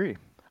disagree.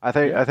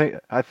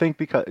 I think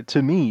because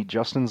to me,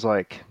 Justin's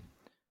like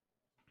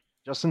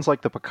Justin's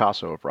like the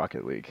Picasso of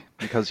Rocket League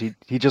because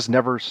he just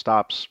never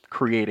stops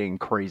creating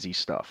crazy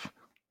stuff.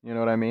 You know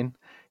what I mean?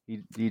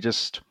 He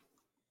just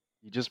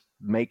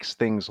makes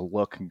things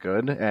look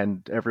good,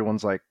 and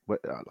everyone's like, "What?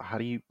 How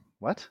do you?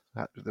 What?"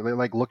 They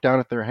like look down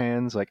at their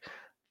hands, like,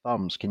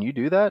 "Thumbs, can you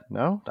do that?"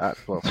 No,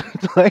 well,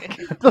 I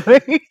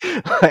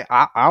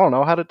don't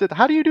know how to do.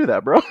 How do you do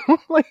that, bro?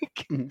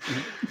 Like,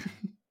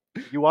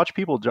 you watch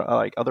people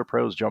like other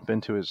pros jump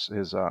into his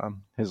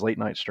late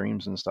night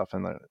streams and stuff,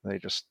 and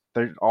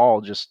they're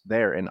all just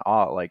there in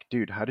awe. Like,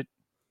 dude, how did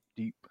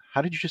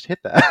you just hit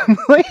that?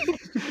 Like,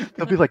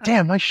 they'll be like,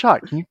 "Damn, nice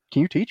shot. Can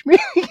you teach me?"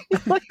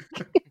 Like,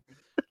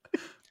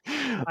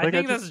 I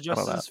think that's I don't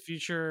know. Justin's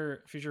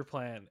future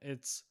plan.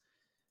 It's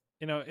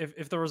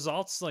if the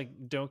results like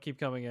don't keep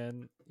coming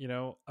in,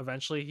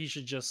 eventually he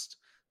should just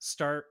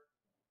start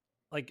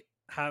like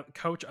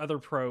coach other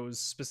pros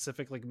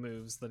specific like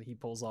moves that he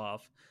pulls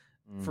off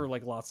for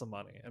like lots of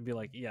money and be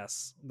like,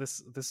 yes,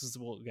 this is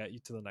will get you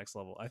to the next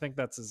level. I think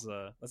that's his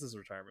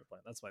retirement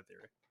plan. That's my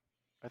theory.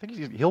 I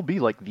think he'll be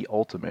like the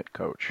ultimate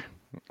coach.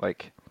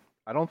 Like,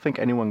 I don't think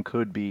anyone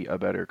could be a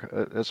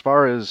better as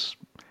far as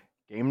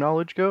game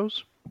knowledge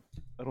goes.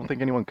 I don't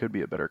think anyone could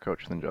be a better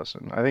coach than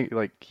Justin. I think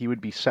like he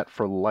would be set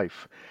for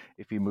life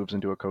if he moves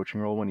into a coaching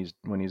role when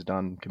he's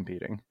done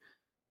competing.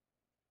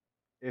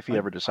 If he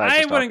ever decides,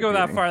 I to wouldn't stop go that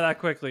competing. far that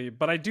quickly,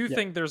 but I do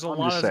think there's a I'm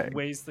lot just of saying.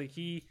 ways that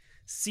he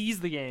sees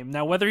the game.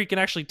 Now, whether he can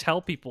actually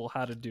tell people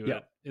how to do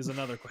it is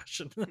another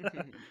question.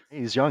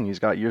 He's young. He's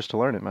got years to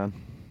learn it, man.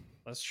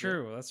 That's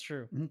true. Yeah. That's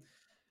true.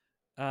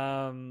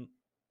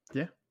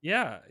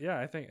 Yeah.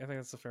 I think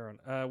that's a fair one.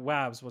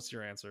 Wabs, what's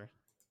your answer?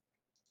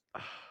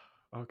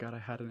 Oh god, I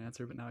had an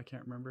answer, but now I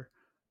can't remember.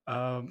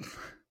 I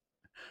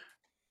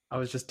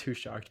was just too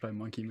shocked by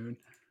Monkey Moon.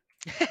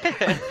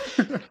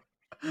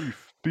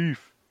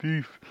 Beef.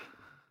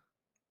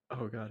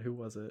 Oh god, who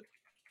was it?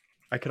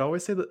 I could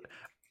always say that.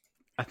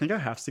 I think I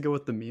have to go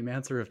with the meme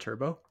answer of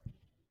Turbo.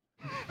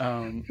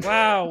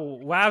 Wow,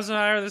 Wabs and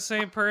I are the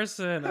same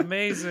person.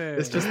 Amazing.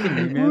 It's just the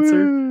meme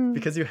answer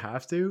because you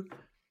have to.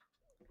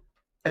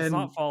 It's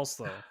not false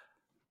though.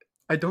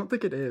 I don't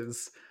think it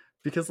is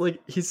because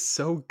like he's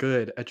so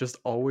good at just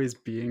always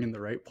being in the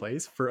right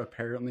place for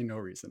apparently no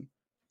reason.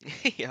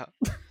 Yeah.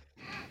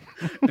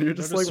 And you're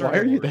just like, why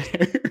are you there?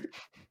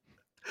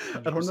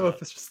 I don't know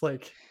if it's just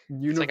like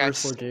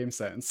universal game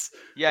sense.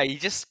 Yeah, you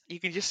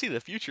can just see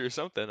the future or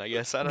something, I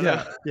guess. I don't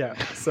know. Yeah.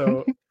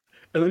 So,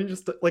 and then you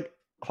just like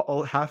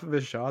half of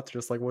his shots,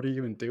 just like, what are you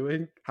even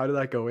doing? How did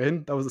that go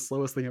in? That was the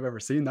slowest thing I've ever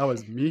seen. That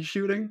was me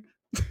shooting.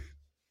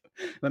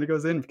 Then it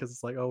goes in because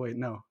it's like, oh wait,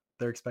 no,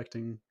 they're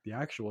expecting the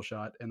actual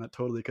shot, and that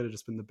totally could have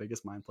just been the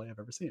biggest mind play I've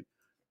ever seen.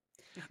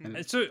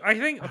 So I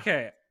think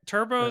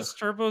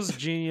Turbo's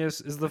genius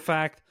is the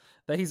fact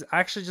that he's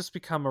actually just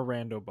become a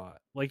rando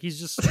bot. Like he's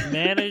just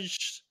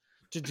managed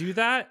to do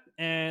that,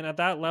 and at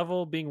that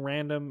level, being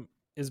random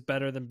is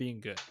better than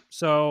being good.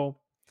 So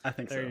I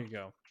think there you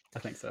go. I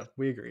think so.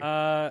 We agree.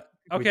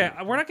 Okay,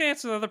 we're not gonna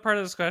answer the other part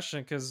of this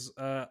question because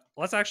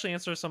let's actually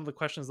answer some of the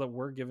questions that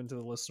were given to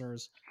the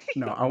listeners.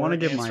 No, I want to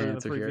give my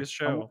answer here.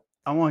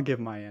 I want to give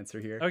my answer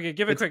here. Okay,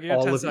 give it quick. You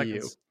all 10 of seconds.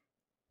 EU.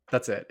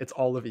 That's it. It's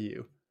all of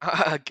EU.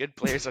 Good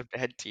players on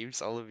bad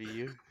teams, all of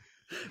EU.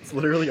 It's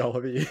literally all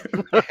of EU.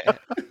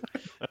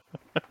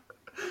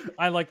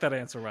 I like that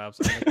answer, Wabs.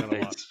 I like that a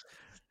lot.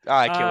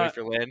 I can't wait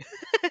for Lynn.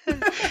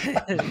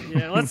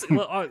 Yeah, let's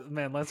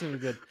be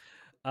good.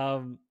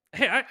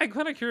 Hey, I'm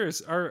kind of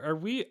curious. Are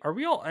we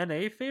all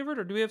NA favored,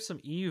 or do we have some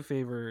EU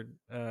favored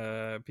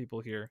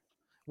people here?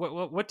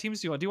 What teams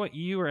do you want? Do you want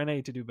EU or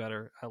NA to do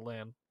better at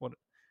LAN? What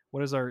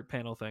does our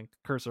panel think?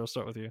 Cursor, I'll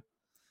start with you.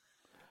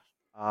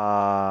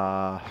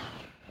 I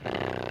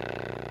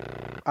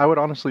would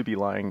honestly be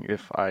lying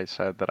if I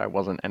said that I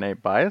wasn't NA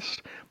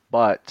biased,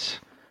 but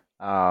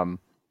I've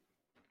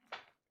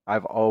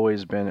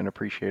always been an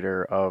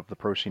appreciator of the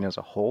pro scene as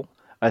a whole.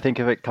 I think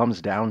if it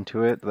comes down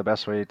to it, the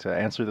best way to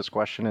answer this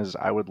question is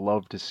I would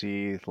love to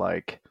see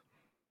like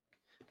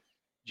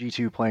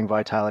G2 playing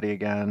Vitality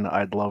again.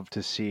 I'd love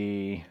to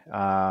see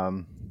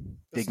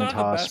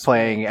Dignitas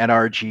playing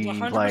NRG.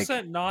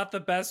 100% not the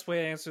best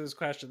way to answer this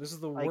question. This is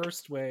the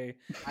worst way.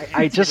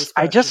 I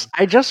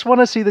just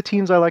want to see the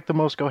teams I like the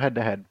most go head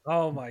to head.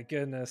 Oh my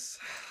goodness.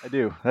 I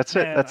do. That's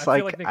it. That's I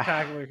feel like Nick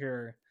Tagler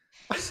here.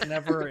 Just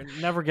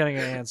never getting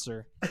an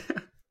answer.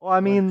 Well, I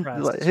mean,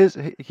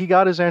 he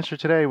got his answer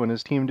today when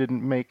his team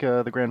didn't make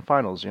the grand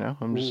finals. You know,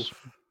 I'm just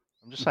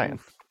saying.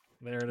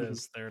 There it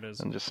is.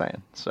 I'm just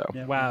saying. So,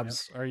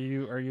 Wabs, are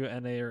you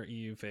NA or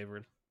EU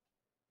favored?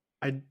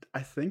 I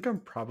think I'm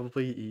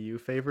probably EU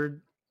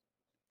favored,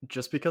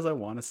 just because I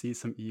want to see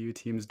some EU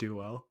teams do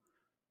well.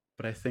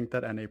 But I think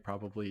that NA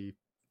probably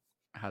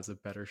has a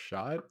better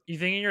shot. You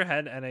think in your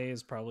head NA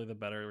is probably the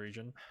better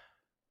region?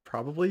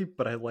 Probably,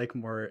 but I like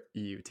more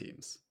EU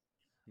teams.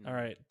 All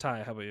right,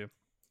 Ty, how about you?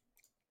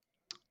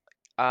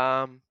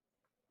 I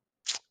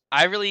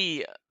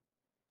really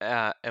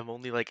am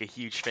only like a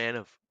huge fan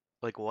of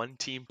like one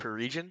team per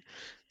region.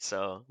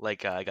 So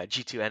like I got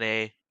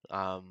G2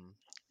 NA,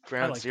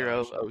 Ground like that,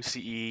 Zero, actually.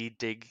 OCE,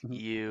 Dig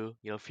Mhm.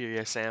 EU,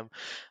 Furia Sam.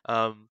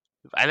 And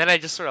then I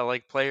just sort of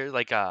like players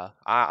like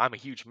I'm a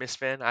huge Mist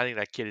fan. I think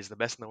that kid is the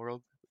best in the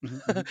world.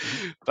 Mhm, mhm,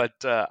 mhm. But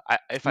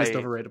if Missed I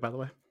overrated, by the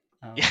way.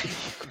 yeah,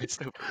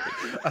 Mist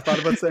overrated. I thought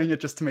about saying it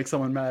just to make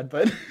someone mad,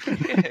 but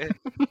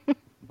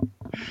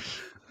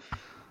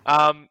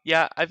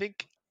Yeah, I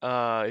think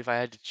if I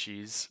had to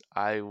choose,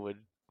 I would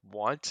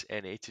want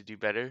NA to do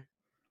better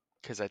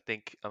because I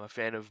think I'm a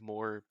fan of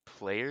more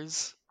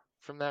players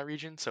from that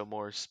region, so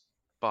more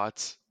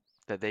spots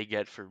that they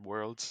get for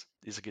Worlds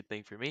is a good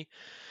thing for me.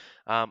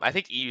 I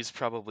think EU is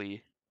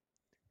probably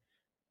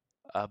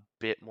a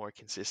bit more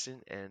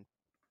consistent and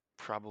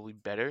probably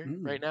better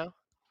right Mm, now.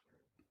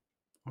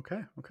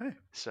 okay, okay,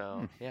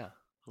 So yeah,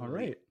 all we'll be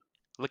right.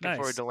 looking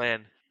forward Nice. to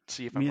LAN.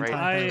 See if Me I'm and right.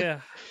 Ty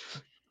have I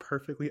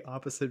perfectly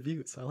opposite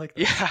views. I like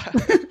this. Yeah.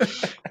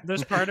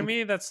 there's part of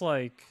me that's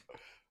like,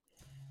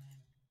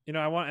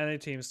 I want NA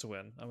teams to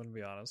win. I'm gonna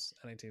be honest,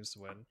 NA teams to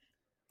win.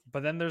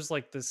 But then there's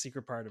like this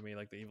secret part of me,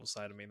 like the evil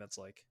side of me, that's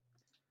like,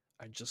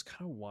 I just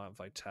kind of want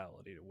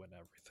Vitality to win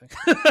everything,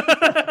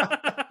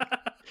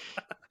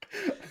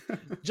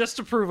 just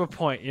to prove a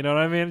point. You know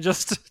what I mean?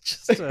 Just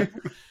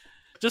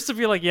to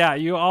be like, yeah,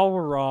 you all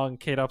were wrong.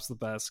 K-Dop's the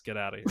best. Get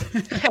out of here.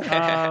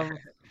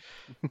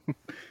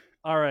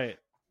 All right.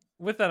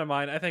 With that in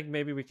mind, I think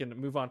maybe we can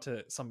move on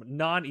to some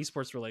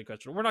non-esports related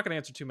questions. We're not going to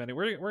answer too many.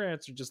 We're going to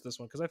answer just this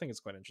one because I think it's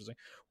quite interesting.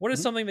 What is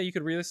Mhm. something that you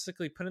could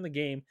realistically put in the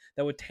game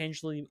that would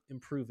tangibly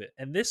improve it?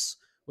 And this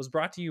was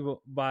brought to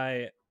you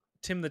by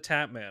Tim the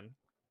Tap Man.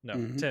 No,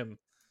 Mhm. Tim,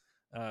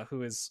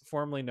 who is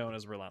formerly known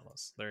as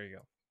Relentless. There you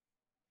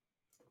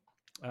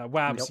go.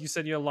 Wabs, Yep. you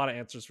said you had a lot of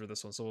answers for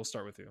this one, so we'll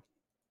start with you.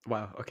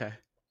 Wow. Okay.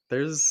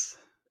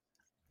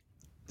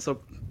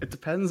 So it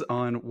depends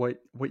on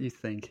what you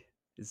think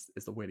is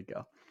the way to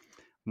go.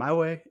 My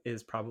way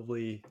is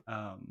probably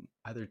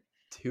either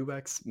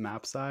 2x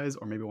map size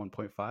or maybe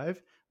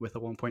 1.5 with a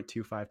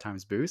 1.25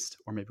 times boost,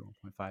 or maybe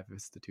 1.5 if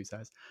it's the 2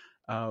 size.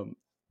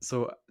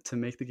 So to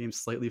make the game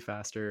slightly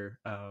faster,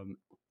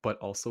 but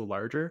also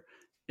larger,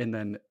 and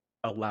then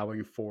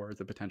allowing for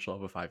the potential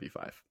of a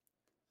 5v5.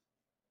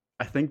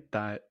 I think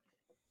that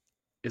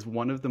is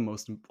one of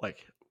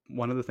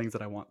the things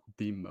that I want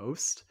the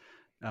most,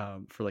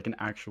 for like an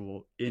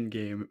actual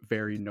in-game,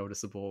 very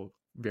noticeable,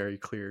 very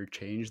clear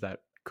change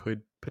that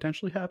could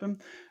potentially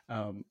happen.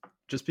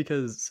 Just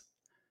because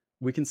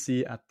we can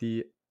see at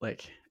the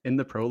like in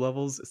the pro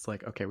levels, it's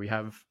like, okay, we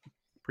have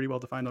pretty well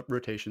defined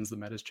rotations, the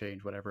meta's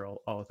change, whatever,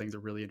 all the things are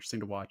really interesting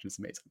to watch, and it's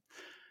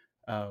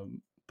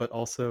amazing. But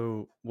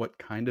also what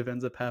kind of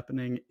ends up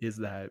happening is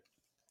that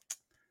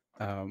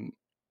um,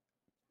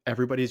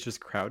 everybody's just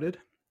crowded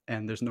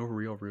and there's no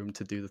real room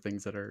to do the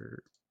things that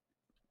are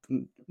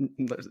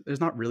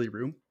there's not really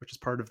room, which is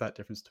part of that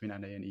difference between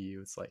NA and EU.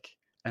 It's like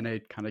NA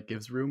kind of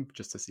gives room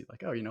just to see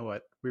like, oh, you know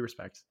what, we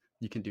respect,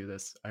 you can do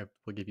this, I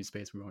will give you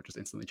space, we won't just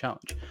instantly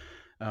challenge.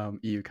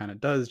 EU kind of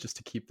does, just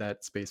to keep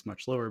that space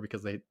much lower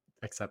because they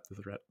accept the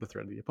threat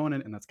of the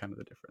opponent, and that's kind of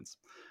the difference.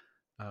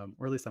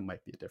 Or at least that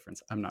might be a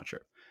difference, I'm not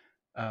sure.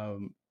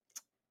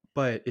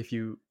 But if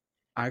you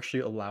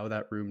actually allow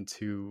that room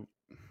to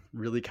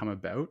really come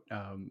about,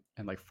 and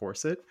like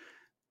force it,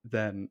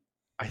 then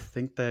I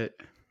think that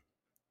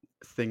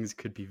things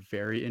could be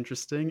very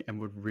interesting and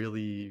would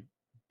really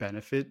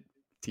benefit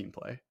team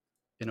play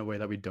in a way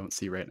that we don't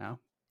see right now,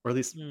 or at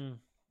least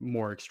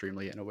more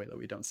extremely in a way that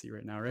we don't see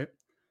right now, right?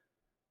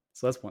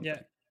 So that's one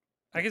thing.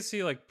 I can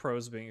see like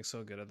pros being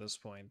so good at this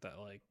point that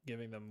like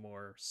giving them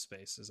more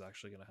space is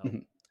actually going to help.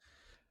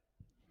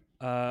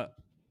 Mhm.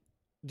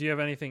 Do you have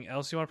anything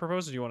else you want to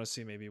propose, or do you want to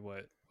see maybe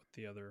what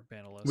the other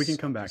panelists? We can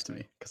come back to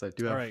me because I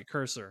do have. All right,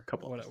 Cursor. A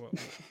couple.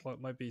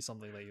 What might be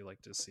something that you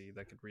like to see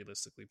that could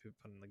realistically be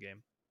put in the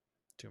game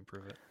to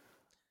improve it?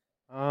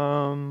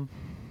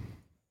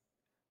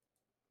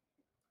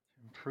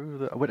 Improve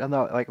the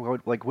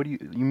what? What do you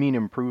mean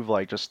improve?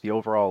 Like just the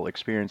overall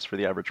experience for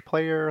the average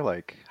player?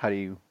 Like how do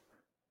you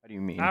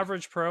mean?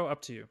 Average pro,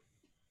 up to you.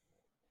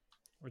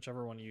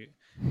 Whichever one you.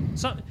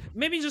 So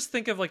maybe just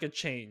think of like a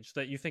change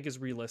that you think is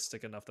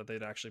realistic enough that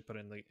they'd actually put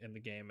in the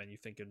game, and you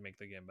think it'd make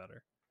the game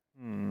better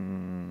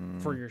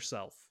for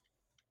yourself.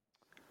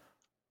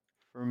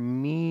 For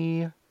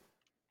me,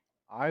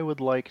 I would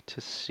like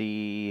to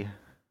see.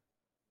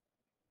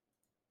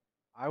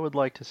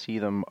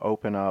 Them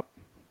open up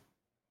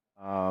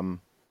the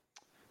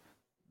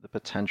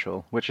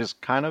potential, which is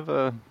kind of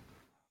a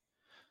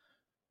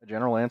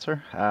general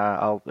answer.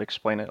 I'll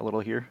explain it a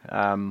little here.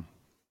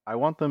 I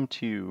want them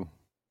to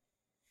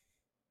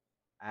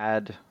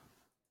add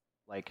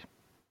like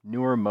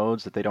newer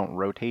modes that they don't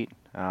rotate,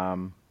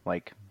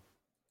 like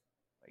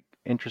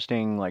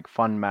interesting, like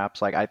fun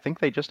maps. Like I think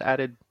they just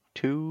added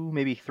 2,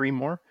 maybe 3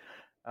 more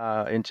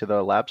into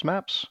the labs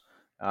maps.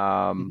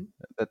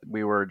 That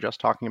we were just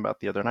talking about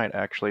the other night,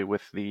 actually,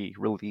 with the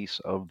release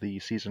of the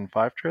season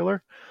 5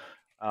 trailer.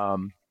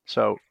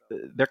 So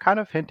they're kind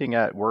of hinting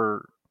at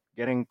we're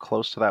getting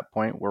close to that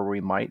point where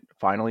we might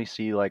finally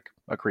see like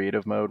a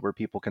creative mode where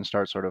people can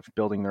start sort of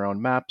building their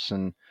own maps,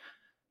 and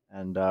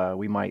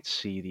we might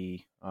see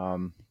the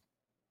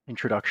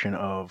introduction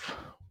of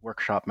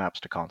workshop maps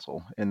to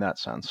console in that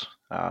sense.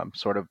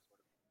 Sort of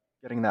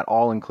getting that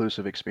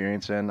all-inclusive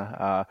experience in.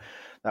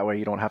 That way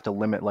you don't have to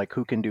limit like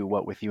who can do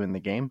what with you in the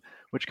game,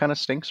 which kind of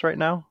stinks right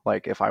now.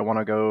 Like if I want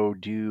to go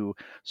do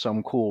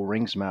some cool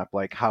rings map,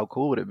 like how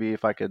cool would it be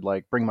if I could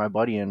like bring my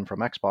buddy in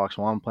from Xbox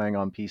while I'm playing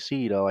on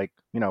PC to like,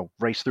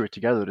 race through it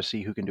together to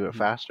see who can do it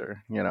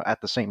faster,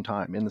 at the same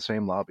time in the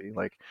same lobby.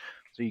 Like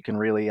so you can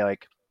really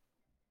like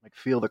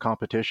feel the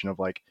competition of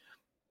like,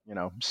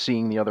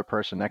 seeing the other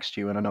person next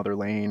to you in another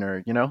lane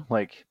or,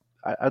 like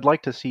I'd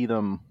like to see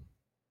them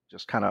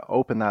just kind of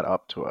open that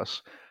up to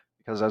us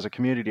because as a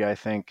community, I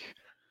think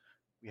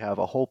we have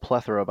a whole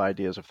plethora of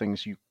ideas of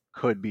things you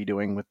could be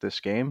doing with this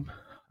game.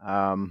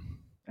 And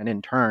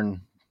in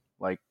turn,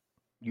 like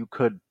you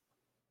could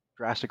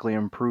drastically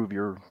improve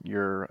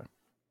your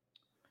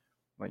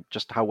like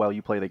just how well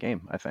you play the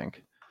game, I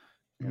think,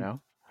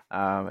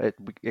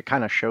 it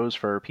kind of shows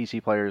for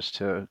PC players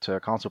to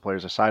console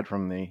players aside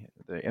from the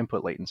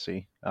input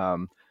latency,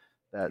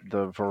 that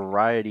the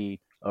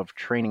variety of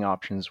training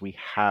options we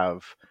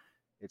have,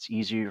 it's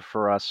easier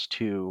for us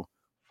to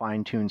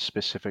fine-tune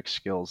specific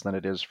skills than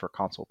it is for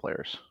console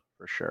players,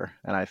 for sure.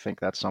 And I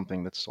think that's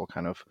something that's still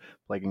kind of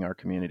plaguing our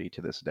community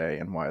to this day,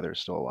 and why there's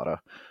still a lot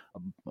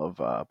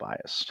of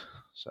bias.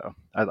 So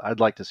I'd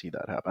like to see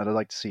that happen. I'd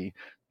like to see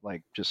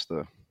like just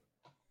the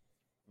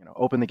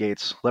open the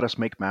gates, let us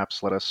make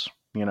maps, let us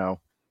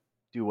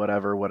do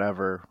whatever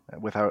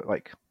without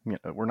like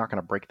we're not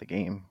going to break the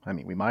game. I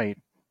mean, we might,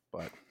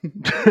 but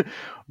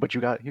but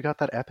you got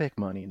that Epic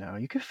money now.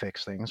 You could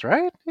fix things,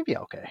 right? You'd be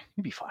okay.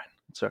 You'd be fine.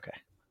 It's okay.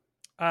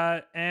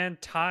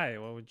 And Ty,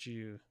 what would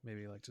you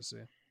maybe like to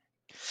see?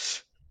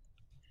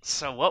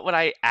 So what would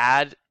I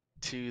add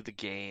to the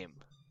game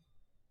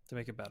To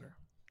make it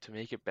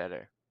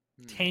better.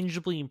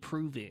 Tangibly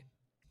improve it.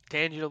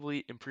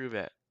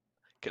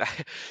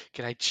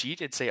 Can I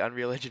cheat and say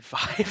Unreal Engine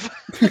 5?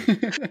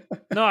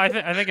 No, I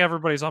think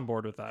everybody's on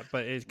board with that,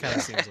 but it kind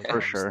of seems like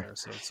for sure. There,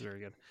 so it's very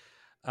good.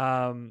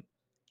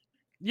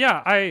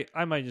 Yeah,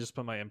 I might just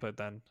put my input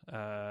then.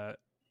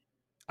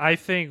 I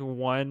think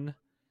when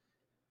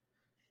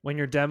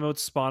your demoed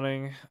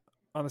spawning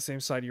on the same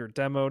side you're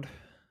demoed,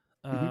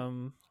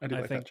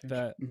 I think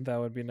that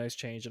would be a nice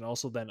change. And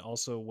also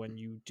when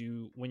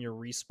you're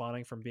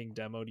respawning from being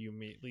demoed, you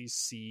immediately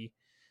see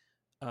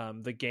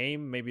the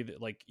game. Maybe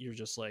like you're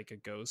just like a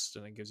ghost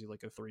and it gives you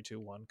like a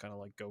 3-2-1 kind of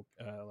like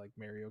like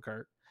Mario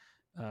Kart.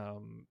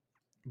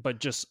 But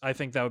just I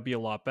think that would be a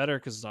lot better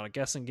because it's not a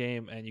guessing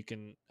game and you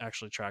can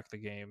actually track the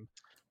game.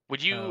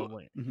 Would you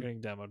when you're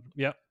getting demoed?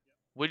 Yeah.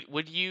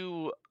 Would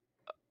you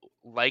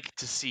like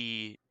to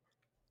see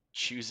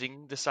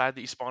choosing the side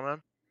that you spawn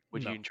on?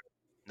 Would you enjoy?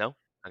 No?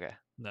 Okay.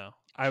 No.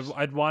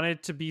 I'd want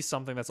it to be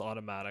something that's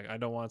automatic. I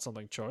don't want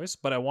something choice,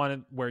 but I want it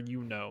where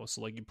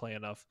so like you play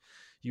enough,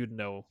 you'd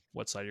know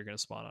what side you're going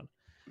to spawn on.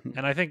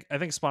 And I think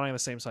spawning on the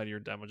same side of your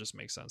demo just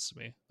makes sense to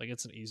me. Like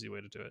it's an easy way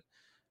to do it.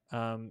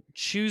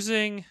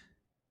 Choosing,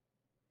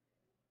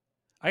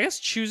 I guess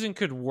choosing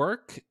could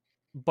work,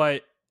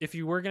 but if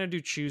you were going to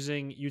do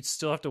choosing, you'd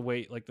still have to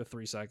wait like the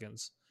 3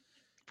 seconds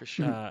for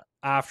sure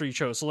after you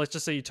chose. So let's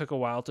just say you took a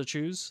while to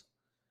choose.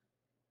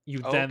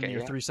 Your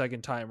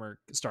 3-second timer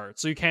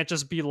starts. So you can't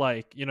just be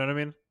like, you know what I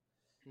mean?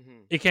 Mm-hmm.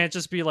 It can't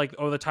just be like,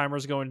 oh, the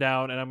timer's going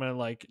down and I'm going to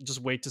like just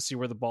wait to see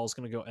where the ball's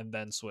going to go and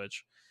then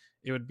switch.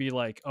 It would be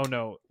like, oh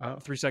no,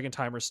 3-second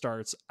timer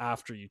starts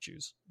after you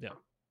choose. Yeah.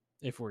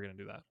 If we're going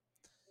to do that.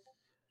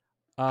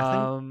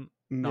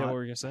 What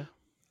were you going to say?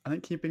 I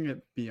think keeping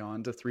it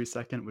beyond a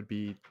 3-second would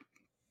be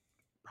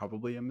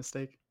probably a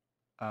mistake.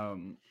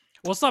 Well,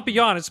 it's not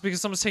beyond. It's because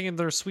someone's taking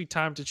their sweet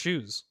time to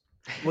choose.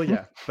 Well,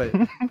 yeah, but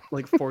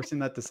like forcing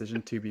that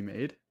decision to be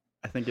made,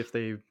 I think if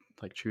they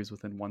like choose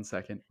within 1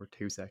 second or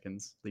 2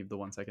 seconds, leave the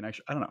 1 second.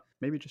 Actually, I don't know.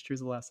 Maybe just choose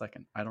the last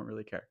second. I don't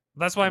really care.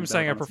 That's why I'm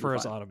saying I prefer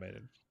as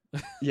automated.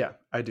 Yeah,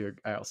 I do.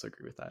 I also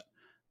agree with that.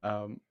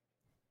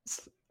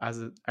 As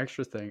an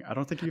extra thing, I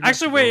don't think you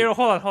actually wait. Hold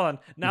on.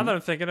 Now that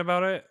I'm thinking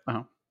about it,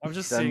 I'm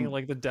just seeing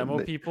like the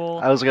demo people.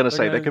 I was gonna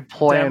say they could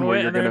plan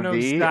where you're gonna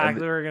be,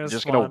 exactly and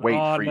just gonna wait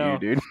for you,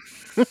 dude.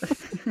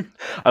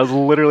 I was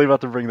literally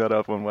about to bring that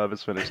up when Web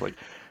is finished.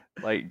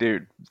 Like,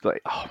 dude,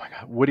 like, oh my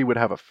god, Woody would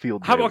have a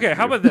field day.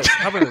 How about this?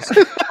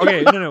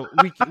 Okay, no,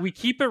 we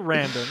keep it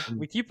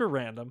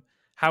random.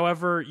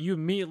 However, you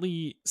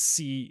immediately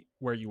see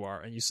where you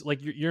are, and you like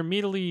your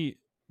immediately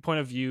point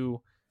of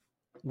view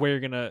where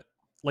you're gonna.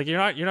 Like you're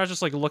not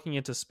just like looking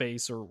into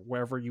space or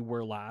wherever you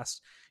were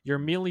last. You're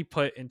immediately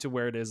put into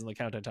where it is in the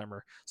countdown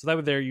timer. So that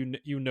way there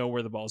you know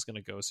where the ball is going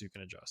to go, so you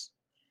can adjust.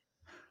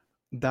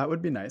 That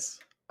would be nice.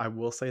 I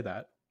will say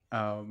that.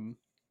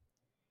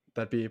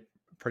 That'd be a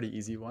pretty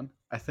easy one.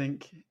 I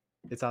think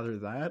it's either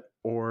that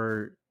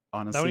or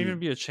honestly that wouldn't even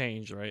be a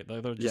change, right?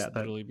 Like, that would just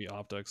literally be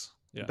optics.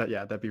 Yeah.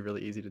 That'd be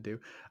really easy to do.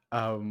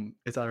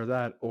 It's either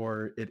that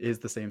or it is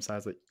the same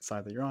side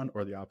that you're on,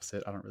 or the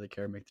opposite. I don't really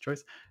care. Make the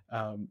choice.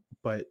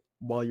 But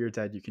while you're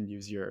dead, you can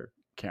use your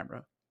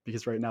camera,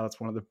 because right now that's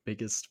one of the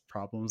biggest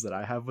problems that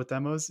I have with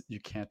demos.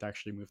 You can't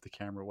actually move the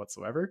camera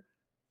whatsoever.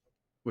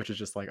 which is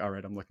just like, all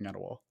right, I'm looking at a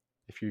wall.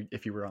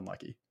 If you were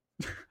unlucky.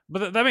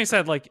 But that being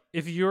said, like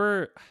if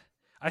you're,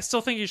 I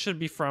still think you should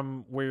be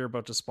from where you're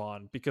about to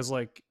spawn, because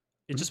like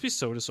it'd just be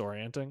so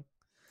disorienting.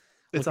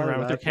 It's Looking either around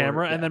with your that or-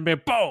 camera yeah. and then be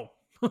boom.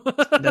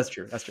 That's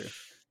true. That's true.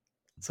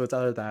 So it's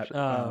either that.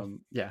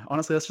 Yeah,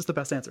 honestly, that's just the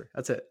best answer.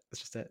 That's it. That's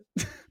just it.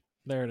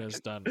 There it is,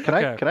 done. Can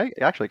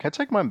I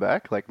take mine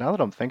back? Like now that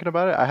I'm thinking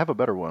about it, I have a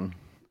better one.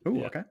 Ooh,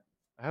 Yeah. okay.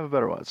 I have a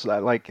better one. So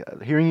like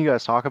hearing you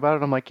guys talk about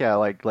it, I'm like, yeah,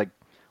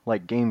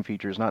 like game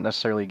features, not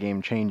necessarily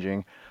game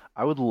changing.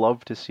 I would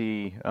love to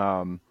see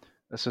a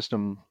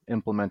system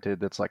implemented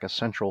that's like a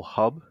central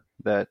hub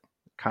that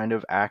kind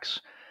of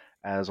acts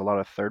as a lot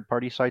of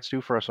third-party sites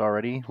do for us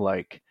already,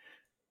 like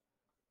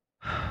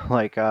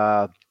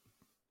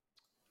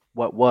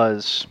what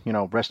was,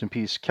 rest in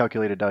peace,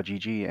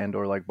 calculated.gg and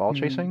or like ball Mhm.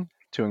 chasing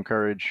to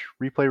encourage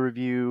replay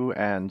review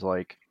and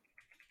like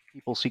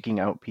people seeking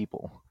out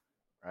people,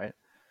 right?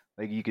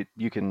 Like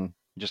you can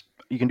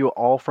do it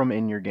all from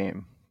in your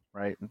game,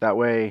 right? That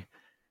way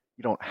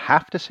you don't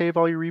have to save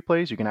all your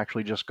replays. You can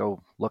actually just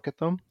go look at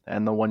them,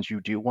 and the ones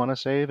you do want to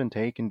save and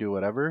take and do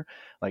whatever,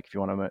 like if you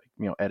want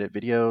to edit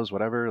videos,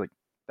 whatever, like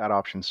that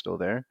option's still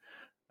there.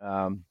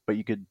 But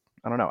you could,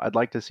 I don't know, I'd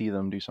like to see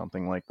them do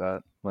something like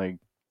that, like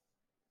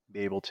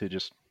be able to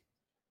just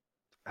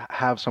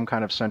have some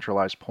kind of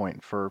centralized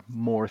point for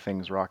more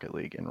things Rocket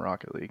League in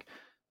Rocket League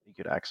you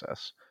could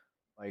access.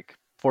 Like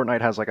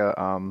Fortnite has like a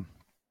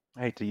I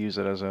hate to use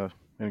it as an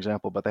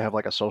example, but they have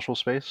like a social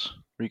space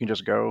where you can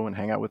just go and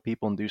hang out with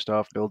people and do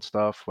stuff, build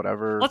stuff,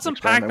 whatever. Let's unpack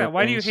experiment that. with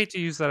Why do you things. hate to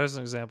use that as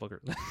an example?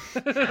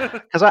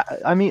 Because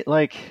I mean,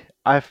 like,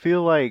 I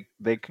feel like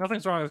they.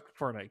 Nothing's wrong with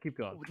Fortnite. Keep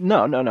going.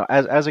 No.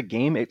 As a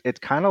game, it's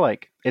kind of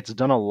like it's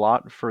done a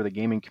lot for the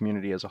gaming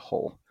community as a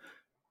whole,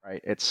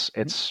 right? It's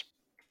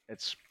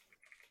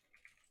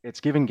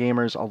given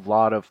gamers a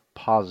lot of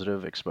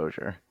positive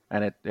exposure,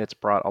 and it's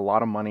brought a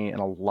lot of money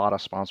and a lot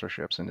of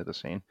sponsorships into the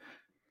scene.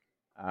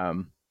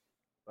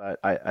 But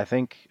I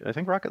think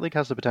Rocket League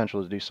has the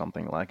potential to do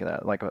something like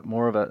that, like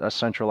more of a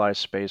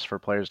centralized space for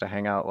players to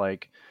hang out.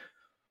 Like,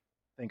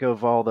 think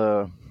of all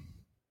the,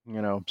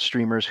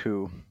 streamers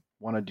who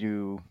want to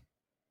do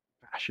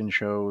fashion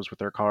shows with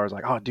their cars.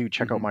 Like, oh, dude,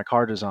 check out my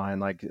car design.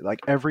 Like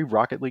every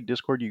Rocket League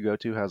Discord you go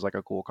to has like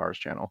a cool cars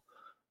channel.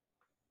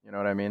 You know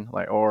what I mean?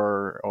 Like,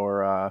 or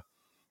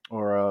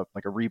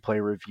like a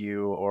replay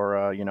review,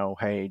 or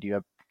hey, do you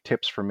have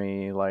tips for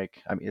me?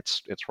 Like, I mean,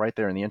 it's right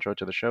there in the intro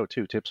to the show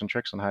too, tips and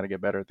tricks on how to get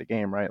better at the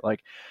game, right? Like,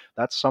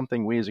 that's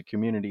something we as a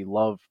community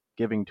love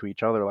giving to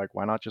each other. Like,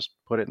 why not just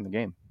put it in the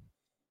game?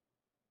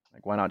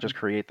 Like, why not just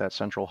create that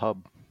central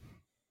hub,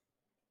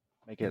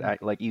 make it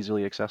like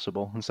easily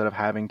accessible instead of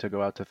having to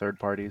go out to third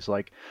parties?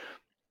 Like,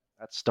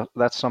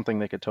 that's something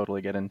they could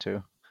totally get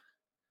into.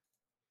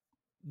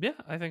 Yeah,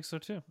 I think so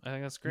too. I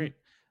think that's great.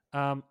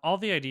 All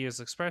the ideas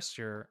expressed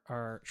here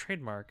are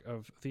trademark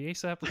of the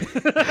ASAP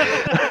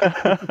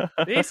the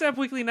ASAP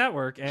Weekly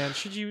Network, and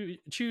should you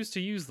choose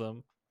to use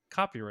them,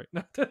 copyright.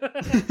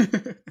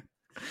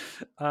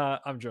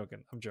 I'm joking,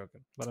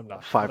 but I'm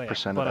not.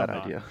 5% of that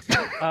idea.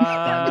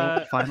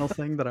 Final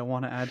thing that I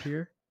want to add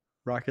here: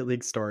 Rocket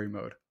League story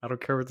mode. I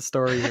don't care what the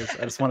story is.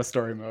 I just want a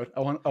story mode.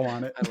 I want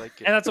it. I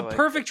like it. And that's a I like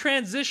perfect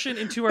transition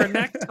into our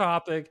next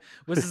topic,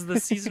 which is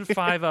the season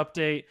 5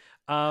 update.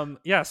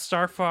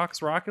 Star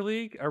Fox Rocket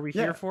League. Are we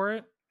here for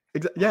it?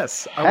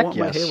 Yes, Heck I want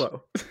my yes.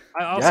 Halo.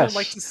 I also Yes.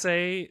 like to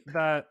say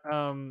that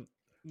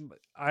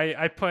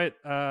I put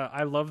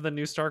I love the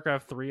new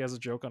StarCraft 3 as a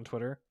joke on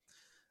Twitter,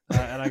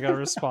 and I got a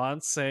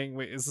response saying,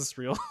 "Wait, is this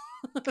real?"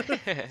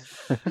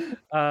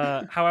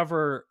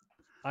 However,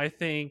 I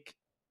think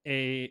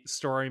a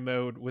story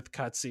mode with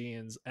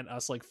cutscenes and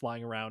us like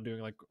flying around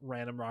doing like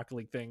random Rocket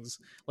League things.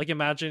 Like,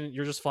 imagine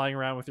you're just flying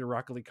around with your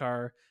Rocket League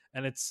car,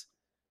 and it's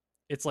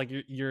like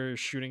you're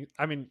shooting.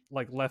 I mean,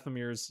 like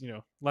Lethamir's,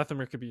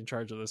 Lethamir could be in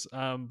charge of this.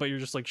 But you're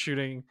just like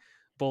shooting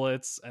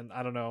bullets, and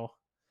I don't know.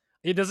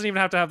 It doesn't even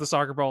have to have the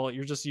soccer ball.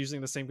 You're just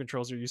using the same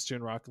controls you're used to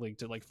in Rocket League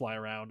to like fly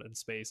around in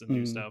space and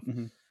do stuff.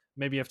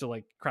 Maybe you have to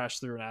like crash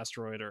through an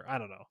asteroid, or I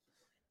don't know.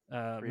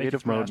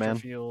 Creative mode, man.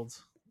 Field.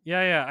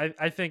 Yeah.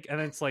 I think,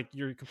 and it's like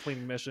you're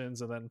completing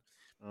missions, and then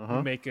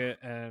you make it,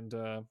 and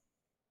the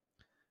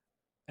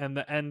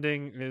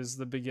ending is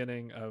the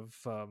beginning of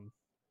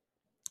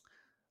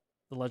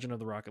The Legend of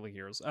the Rocket League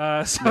Heroes.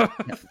 So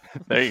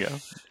there you go.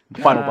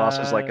 The final boss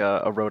is like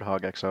a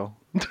Roadhog XO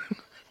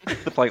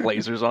with like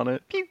lasers on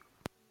it. Pew!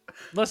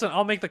 Listen,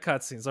 I'll make the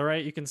cutscenes. All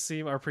right, you can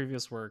see our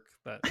previous work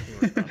that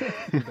we worked on.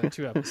 We've done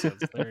 2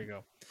 episodes. There you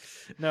go.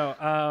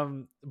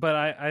 No, but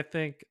I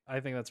think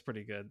that's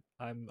pretty good.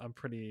 I'm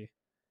pretty.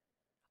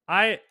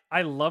 I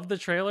love the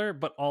trailer,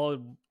 but all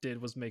it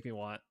did was make me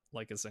want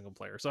like a single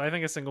player. So I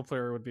think a single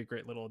player would be a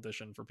great little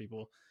addition for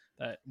people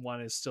that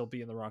want to still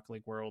be in the Rocket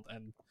League world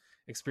and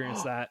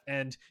experience that.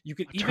 And you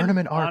could even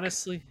tournament arc.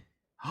 honestly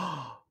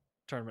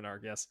tournament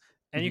arc, yes.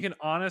 And you can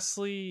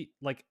honestly,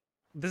 like,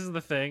 this is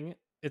the thing.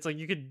 It's like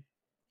you can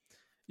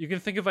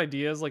think of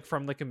ideas like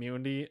from the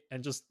community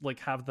and just like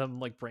have them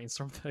like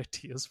brainstorm the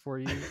ideas for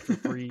you for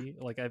free.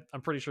 Like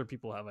I'm pretty sure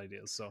people have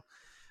ideas. So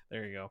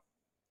There you go.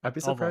 I'd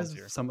be I'll surprised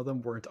volunteer. if some of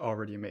them weren't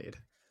already made.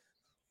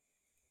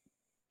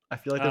 I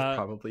feel like there's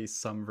probably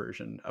some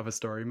version of a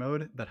story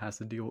mode that has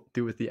to do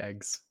with the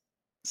eggs.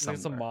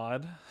 There's a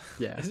mod.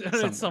 Yeah,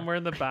 It's somewhere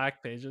in the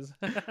back pages.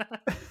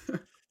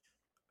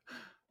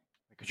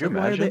 Could you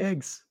Why are they imagine?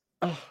 eggs?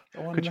 Oh,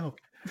 I want to know.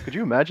 Could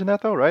you imagine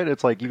that though? Right?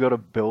 It's like you go to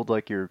build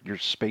like your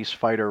space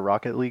fighter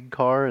Rocket League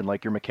car, and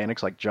like your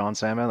mechanics like John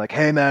Salmon, like,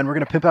 hey man, we're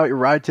gonna pimp out your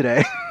ride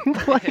today.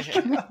 Like,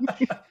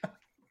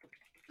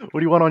 what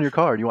do you want on your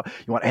car? Do you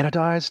want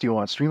anodized? Do you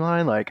want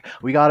streamlined? Like,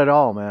 we got it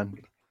all, man.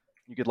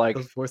 You could like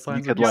Those voice you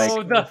lines could would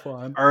be like so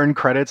fun. earn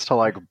credits to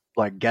like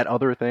get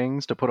other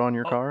things to put on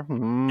your Oh, car.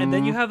 And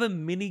then you have a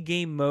mini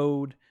game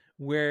mode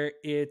where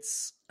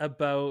it's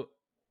about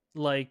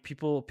like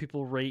people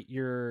rate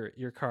your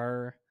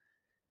car.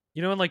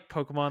 You know, in like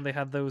Pokemon, they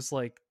had those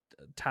like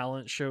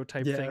talent show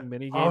type Yeah. thing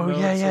mini game Oh mode.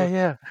 yeah, So yeah,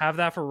 yeah. have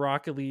that for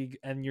Rocket League,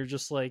 and you're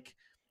just like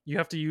you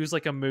have to use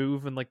like a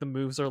move, and like the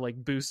moves are like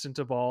boost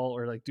into ball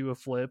or like do a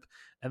flip,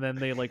 and then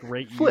they like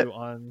rate Flip. you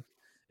on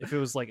if it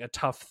was like a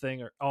tough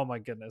thing or oh my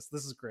goodness,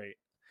 this is great.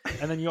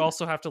 And then you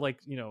also have to like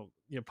you know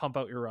pump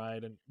out your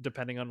ride, and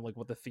depending on like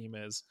what the theme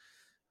is,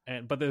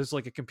 but there's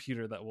like a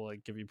computer that will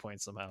like give you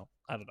points somehow.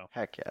 I don't know.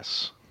 Heck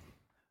yes.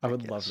 I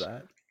would Heck love yes.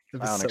 that.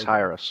 It'd be Bionics, so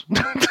hire us.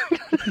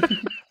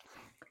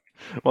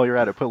 While you're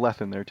at it, put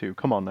Leth in there too.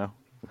 Come on now.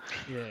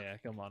 Yeah,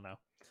 come on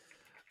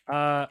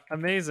now.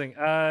 Amazing.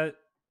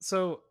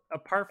 So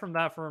apart from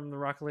that, from the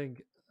Rocket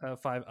League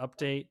 5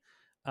 update,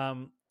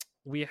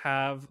 we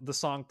have the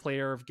song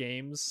 "Player of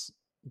Games"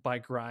 by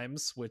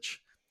Grimes,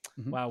 which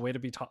wow, way to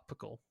be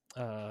topical.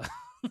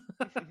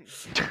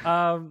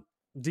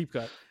 Deep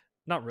cut.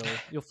 Not really.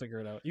 You'll figure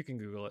it out. You can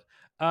Google it.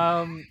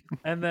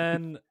 And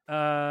then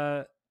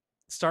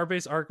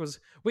Starbase Arc was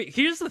wait.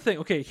 Here's the thing.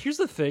 Okay, here's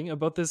the thing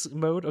about this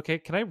mode. Okay,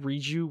 can I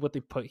read you what they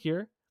put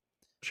here?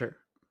 Sure.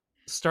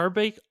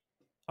 Starbase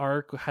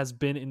Arc has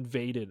been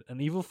invaded. An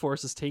evil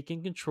force is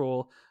taking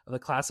control of the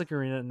classic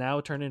arena and now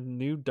turned into a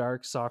new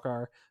dark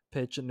soccer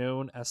pitch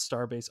known as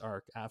Starbase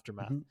Arc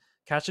Aftermath. Mhm.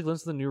 Catch a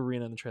glimpse of the new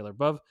arena in the trailer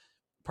above.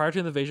 Prior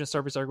to the invasion,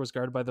 Starbase Arc was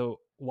guarded by the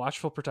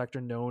watchful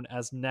protector known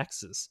as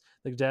Nexus.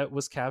 The cadet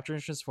was captured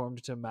and transformed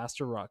into a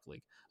Master Rocket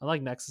League.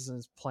 Unlike Nexus and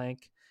his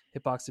plank,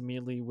 hitbox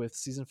immediately with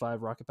Season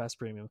 5 Rocket Pass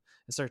Premium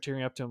and start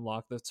tearing up to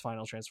unlock its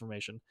final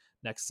transformation,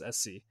 Nexus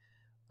SC.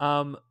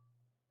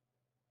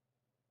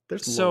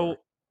 There's So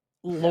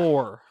lore.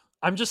 lore.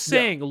 I'm just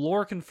saying,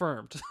 lore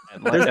confirmed.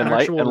 And There's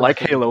actual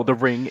like record Halo, lore. the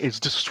ring is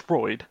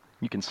destroyed.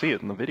 You can see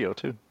it in the video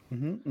too.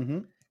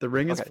 The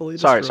ring is Okay. fully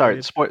Sorry.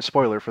 destroyed.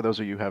 Spoiler for those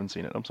of you who haven't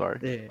seen it. I'm sorry.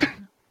 Yeah.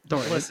 Don't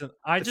worry. Listen,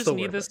 I it's just still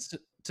need worth this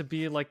to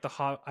be like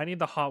I need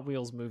the Hot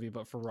Wheels movie,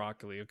 but for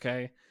Rocket League,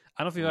 okay?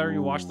 I don't know if you've ever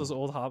watched those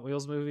old Hot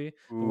Wheels movie,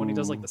 but when he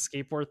does like the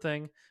skateboard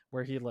thing,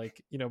 where he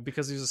like,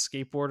 because he's a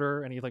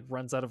skateboarder and he like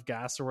runs out of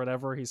gas or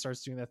whatever, he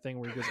starts doing that thing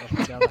where he goes up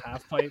and down the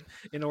half pipe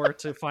in order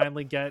to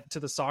finally get to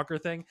the soccer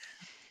thing.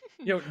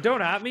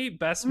 Don't at me.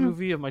 Best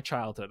movie of my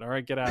childhood. All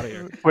right, get out of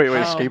here. Wait,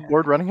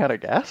 skateboard running out of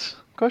gas?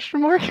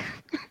 Question mark.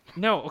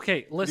 No,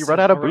 okay. Listen, Did he run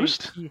out of all right?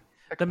 boost?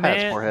 The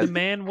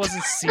man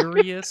wasn't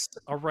serious.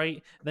 All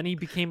right. Then he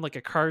became like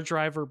a car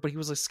driver, but he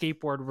was a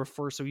skateboarder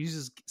first, so he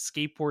uses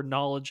skateboard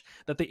knowledge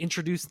that they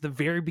introduced at the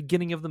very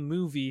beginning of the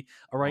movie.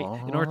 All right,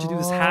 in order to do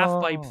this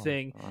half pipe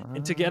thing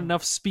and to get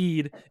enough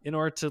speed in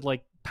order to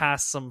like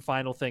pass some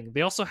final thing.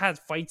 They also had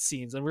fight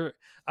scenes, and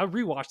I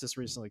rewatched this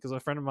recently because a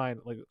friend of mine,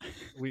 like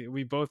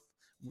we both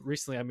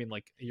recently, I mean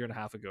like a year and a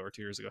half ago or 2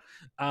 years ago,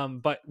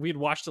 but we had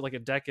watched it like a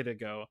decade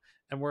ago,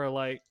 and we're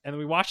like, and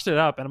we watched it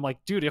up, and I'm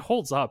like, dude, it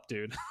holds up,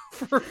 dude,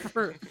 for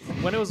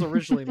when it was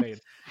originally made.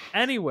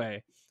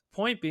 Anyway,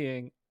 point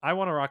being, I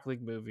want a Rocket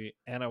League movie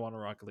and I want a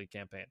Rocket League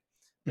campaign.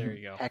 There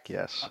you go. Heck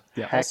yes.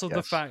 Yeah. Heck Also, the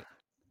yes. fact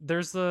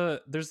there's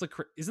the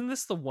isn't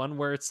this the one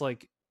where it's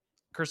like,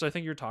 Cursor, I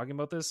think you're talking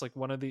about this, like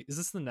is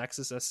this the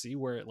Nexus SC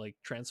where it like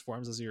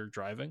transforms as you're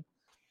driving?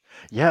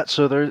 Yeah,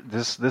 so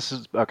this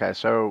is okay.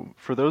 So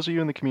for those of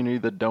you in the community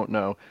that don't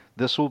know,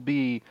 this will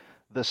be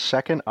the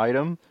second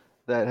item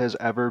that has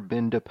ever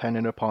been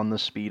dependent upon the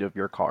speed of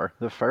your car.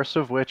 The first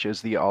of which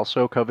is the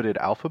also coveted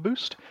Alpha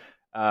Boost.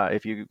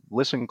 If you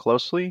listen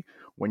closely,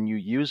 when you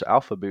use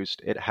Alpha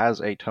Boost, it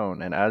has a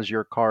tone, and as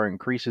your car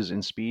increases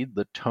in speed,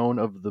 the tone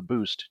of the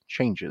boost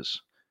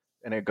changes,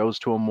 and it goes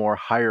to a more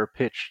higher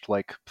pitched,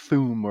 like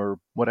thum or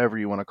whatever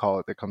you want to call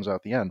it, that comes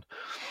out the end.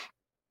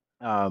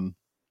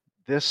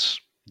 This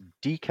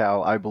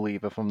decal, I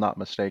believe, if I'm not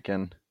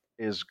mistaken,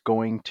 is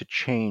going to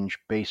change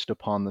based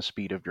upon the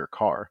speed of your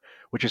car,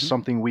 which is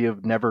something we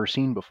have never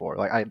seen before.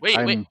 Like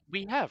Wait,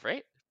 we have,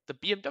 right? The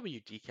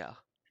BMW decal.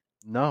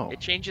 No. It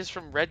changes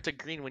from red to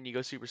green when you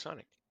go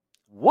supersonic.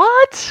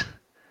 What?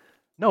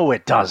 No,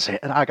 it doesn't.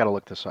 And I gotta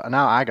look this up.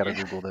 Now I gotta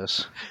Google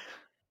this.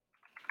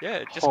 Yeah,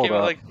 it just Hold came out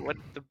up. like when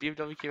the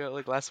BMW came out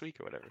like last week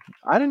or whatever.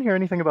 I didn't hear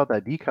anything about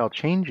that decal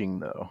changing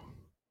though.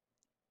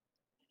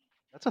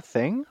 That's a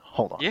thing?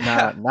 Hold on.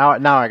 Yeah.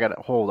 Now I gotta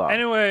hold on.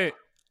 Anyway,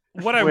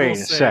 what I Wait will a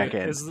say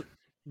second. is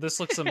this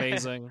looks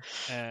amazing,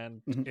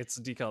 and Mhm. it's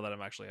a decal that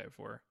I'm actually hyped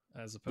for,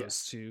 as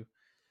opposed to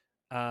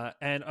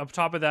And up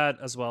top of that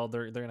as well,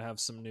 they're gonna have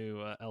some new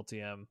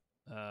LTM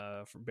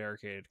for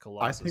Barricade,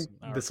 Colossus, think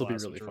and this will be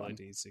Hourglass, really which are fun.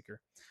 Deed Seeker.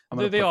 I'm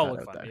gonna They put all that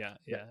look out fun. there.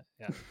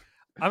 Yeah.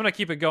 I'm gonna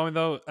keep it going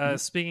though. Mhm.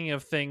 Speaking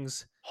of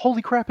things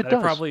Holy crap! It that I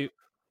does. probably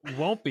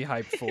won't be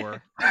hyped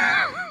for.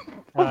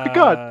 Oh my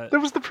god, there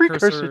was the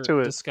precursor to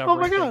it. Oh discovering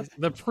my god. things.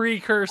 The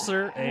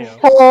precursor. Ayo.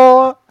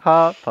 Oh,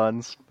 ha,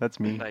 puns. That's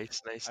me.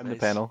 Nice. I'm the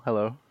panel.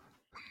 Hello.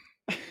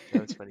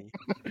 That's funny.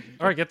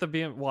 All right, get the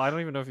BM. Well, I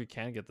don't even know if you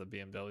can get the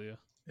BMW.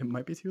 It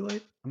might be too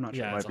late. I'm not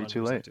sure. Yeah, Might it's be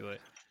too 100% late. Too late.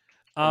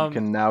 You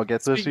can now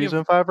get the speaking of-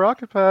 season 5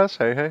 Rocket Pass.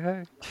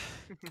 Hey.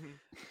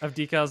 Of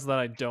decals that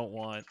I don't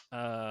want.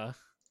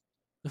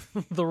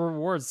 The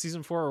rewards,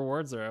 season 4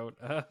 rewards are out.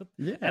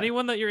 Yeah.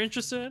 Anyone that you're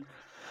interested in?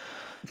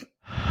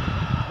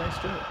 Nice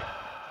joke.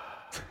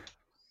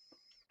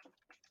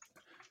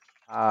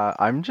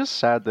 I'm just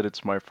sad that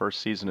it's my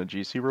first season of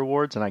GC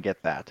rewards, and I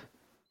get that.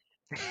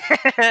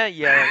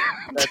 Yeah,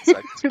 that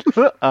sucks.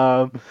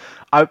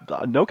 I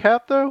no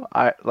cap though.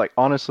 I like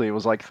honestly, it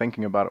was like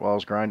thinking about it while I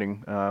was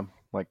grinding.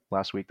 Like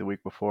last week, the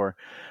week before,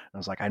 I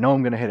was like, I know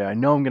I'm gonna hit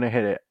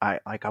it.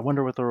 I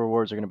wonder what the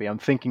rewards are gonna be. I'm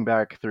thinking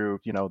back through,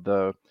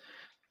 the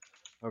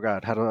oh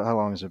god, how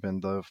long has it been?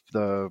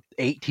 The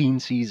 18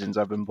 seasons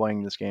I've been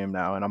playing this game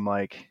now, and I'm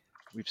like,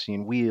 we've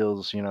seen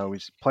wheels,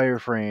 we've seen player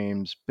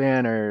frames,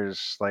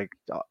 banners, like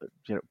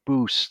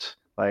boost,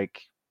 like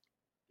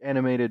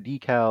animated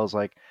decals,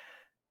 like.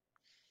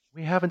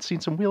 We haven't seen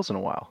some wheels in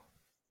a while.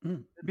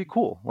 It'd be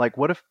cool. Like,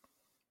 what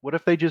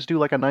if they just do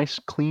like a nice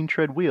clean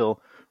tread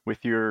wheel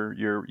with your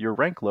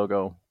rank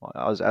logo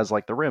as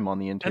like the rim on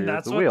the And interior of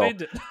that's the what wheel? they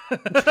did.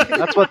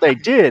 That's what they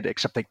did,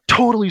 except they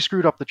totally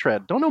screwed up the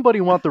tread. Don't nobody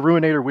want the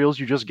Ruinator wheels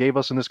you just gave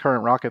us in this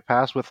current Rocket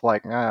Pass with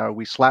like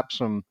we slapped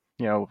some,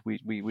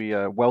 we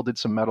welded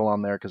some metal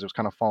on there because it was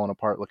kind of falling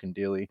apart looking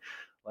dealy.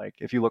 Like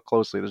if you look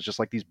closely, there's just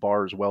like these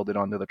bars welded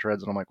onto the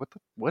treads, and I'm like,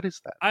 what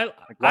is that?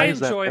 I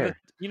enjoy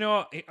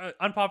the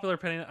unpopular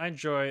opinion. I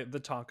enjoy the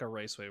Tonka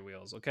Raceway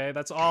wheels. Okay,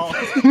 that's all.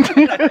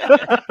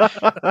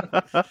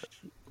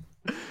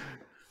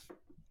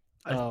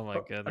 Oh my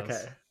goodness.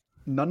 Okay,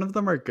 none of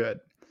them are good,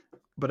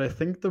 but I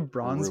think the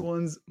bronze Ooh.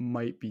 ones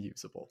might be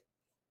usable.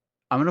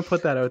 I'm gonna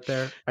put that out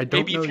there. I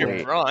don't Maybe know if you're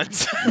yet.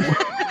 bronze.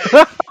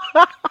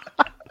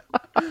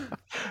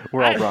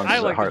 We're all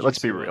bronzes like at heart. the Let's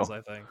GC be real. ones,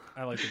 I think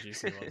I like the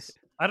GC ones.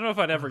 I don't know if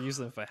I'd ever use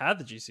them if I had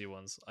the GC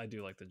ones. I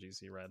do like the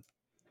GC red.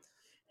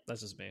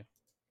 That's just me.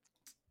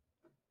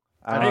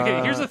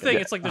 Okay, here's the thing.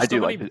 It's like there's so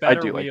many better I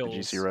do wheels. like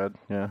the GC red.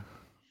 Yeah.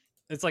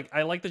 It's like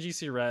I like the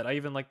GC red. I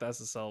even like the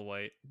SSL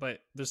white, but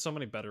there's so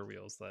many better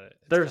wheels that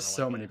There's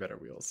so many better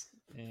wheels.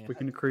 Yeah. We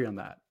can agree on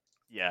that.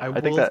 Yeah, I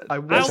think will- that I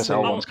will the SSL say-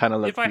 one's kind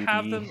of like if I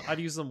have BB. them, I'd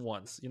use them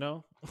once.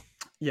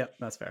 Yeah,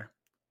 that's fair.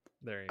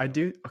 There you I go.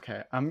 do.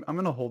 Okay, I'm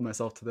gonna hold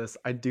myself to this.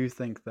 I do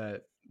think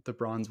that the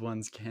bronze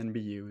ones can be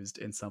used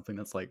in something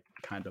that's like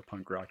kind of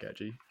punk rock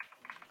edgy.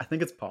 I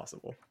think it's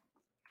possible.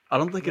 I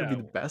don't think it'd be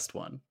Yeah. the best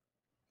one,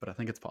 but I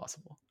think it's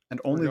possible. And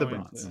We're only the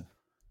going bronze.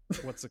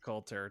 to- What's it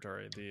called?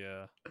 Territory.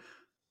 The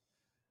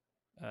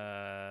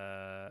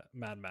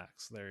Mad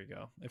Max. There you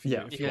go. If you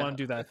Yeah. want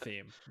to do that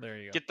theme, there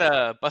you go. Get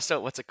the bust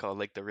out. What's it called?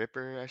 Like the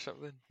Ripper or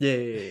something? Yeah.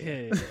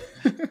 Yeah.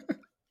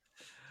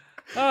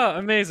 Oh,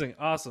 amazing!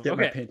 Awesome. Get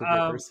my Okay. painted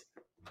rippers.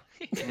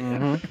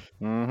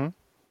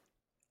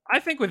 I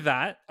think with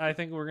that, I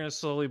think we're going to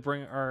slowly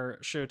bring our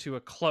show to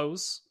a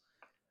close.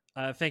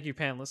 Thank you,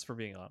 panelists, for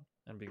being on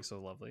and being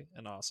so lovely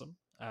and awesome.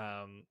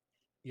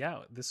 Yeah,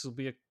 this will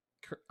be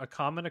a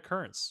common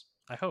occurrence,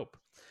 I hope.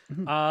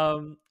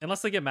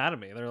 Unless they get mad at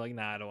me. They're like,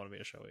 nah, I don't want to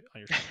be a show on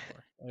your show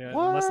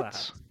anymore. Unless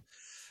that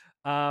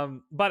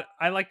happens. But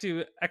I like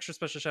to extra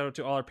special shout out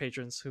to all our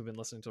patrons who've been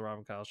listening to the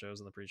Robin Kyle shows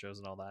and the pre-shows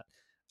and all that.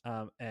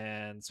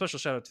 And special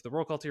shout out to the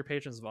roll call tier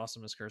patrons of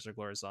Awesomeness Cursor,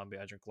 Glorious Zombie,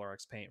 I Drink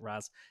Clorox, Paint,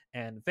 Raz,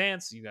 and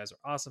Vance. You guys are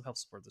awesome. Help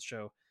support the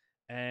show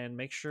and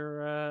make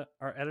sure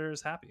our editor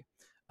is happy.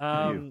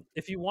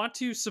 If you want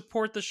to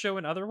support the show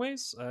in other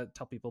ways,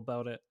 tell people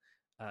about it.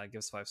 Give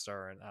us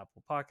 5-star and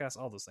Apple Podcasts.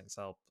 All those things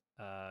help.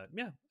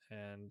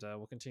 And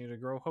we'll continue to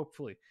grow,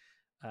 hopefully,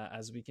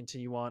 as we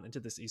continue on into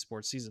this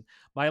esports season.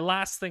 My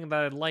last thing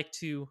that I'd like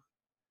to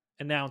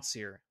announce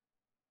here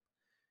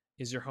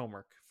is your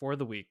homework for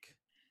the week.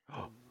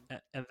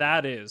 And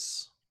that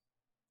is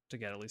to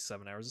get at least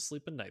 7 hours of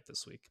sleep a night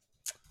this week.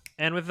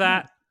 And with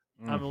that,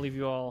 I'm going to leave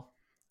you all.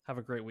 Have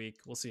a great week.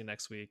 We'll see you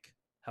next week.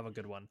 Have a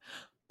good one.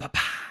 Bye-bye.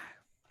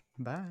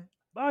 Bye.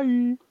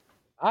 Bye.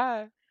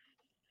 Bye.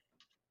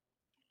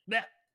 Yeah.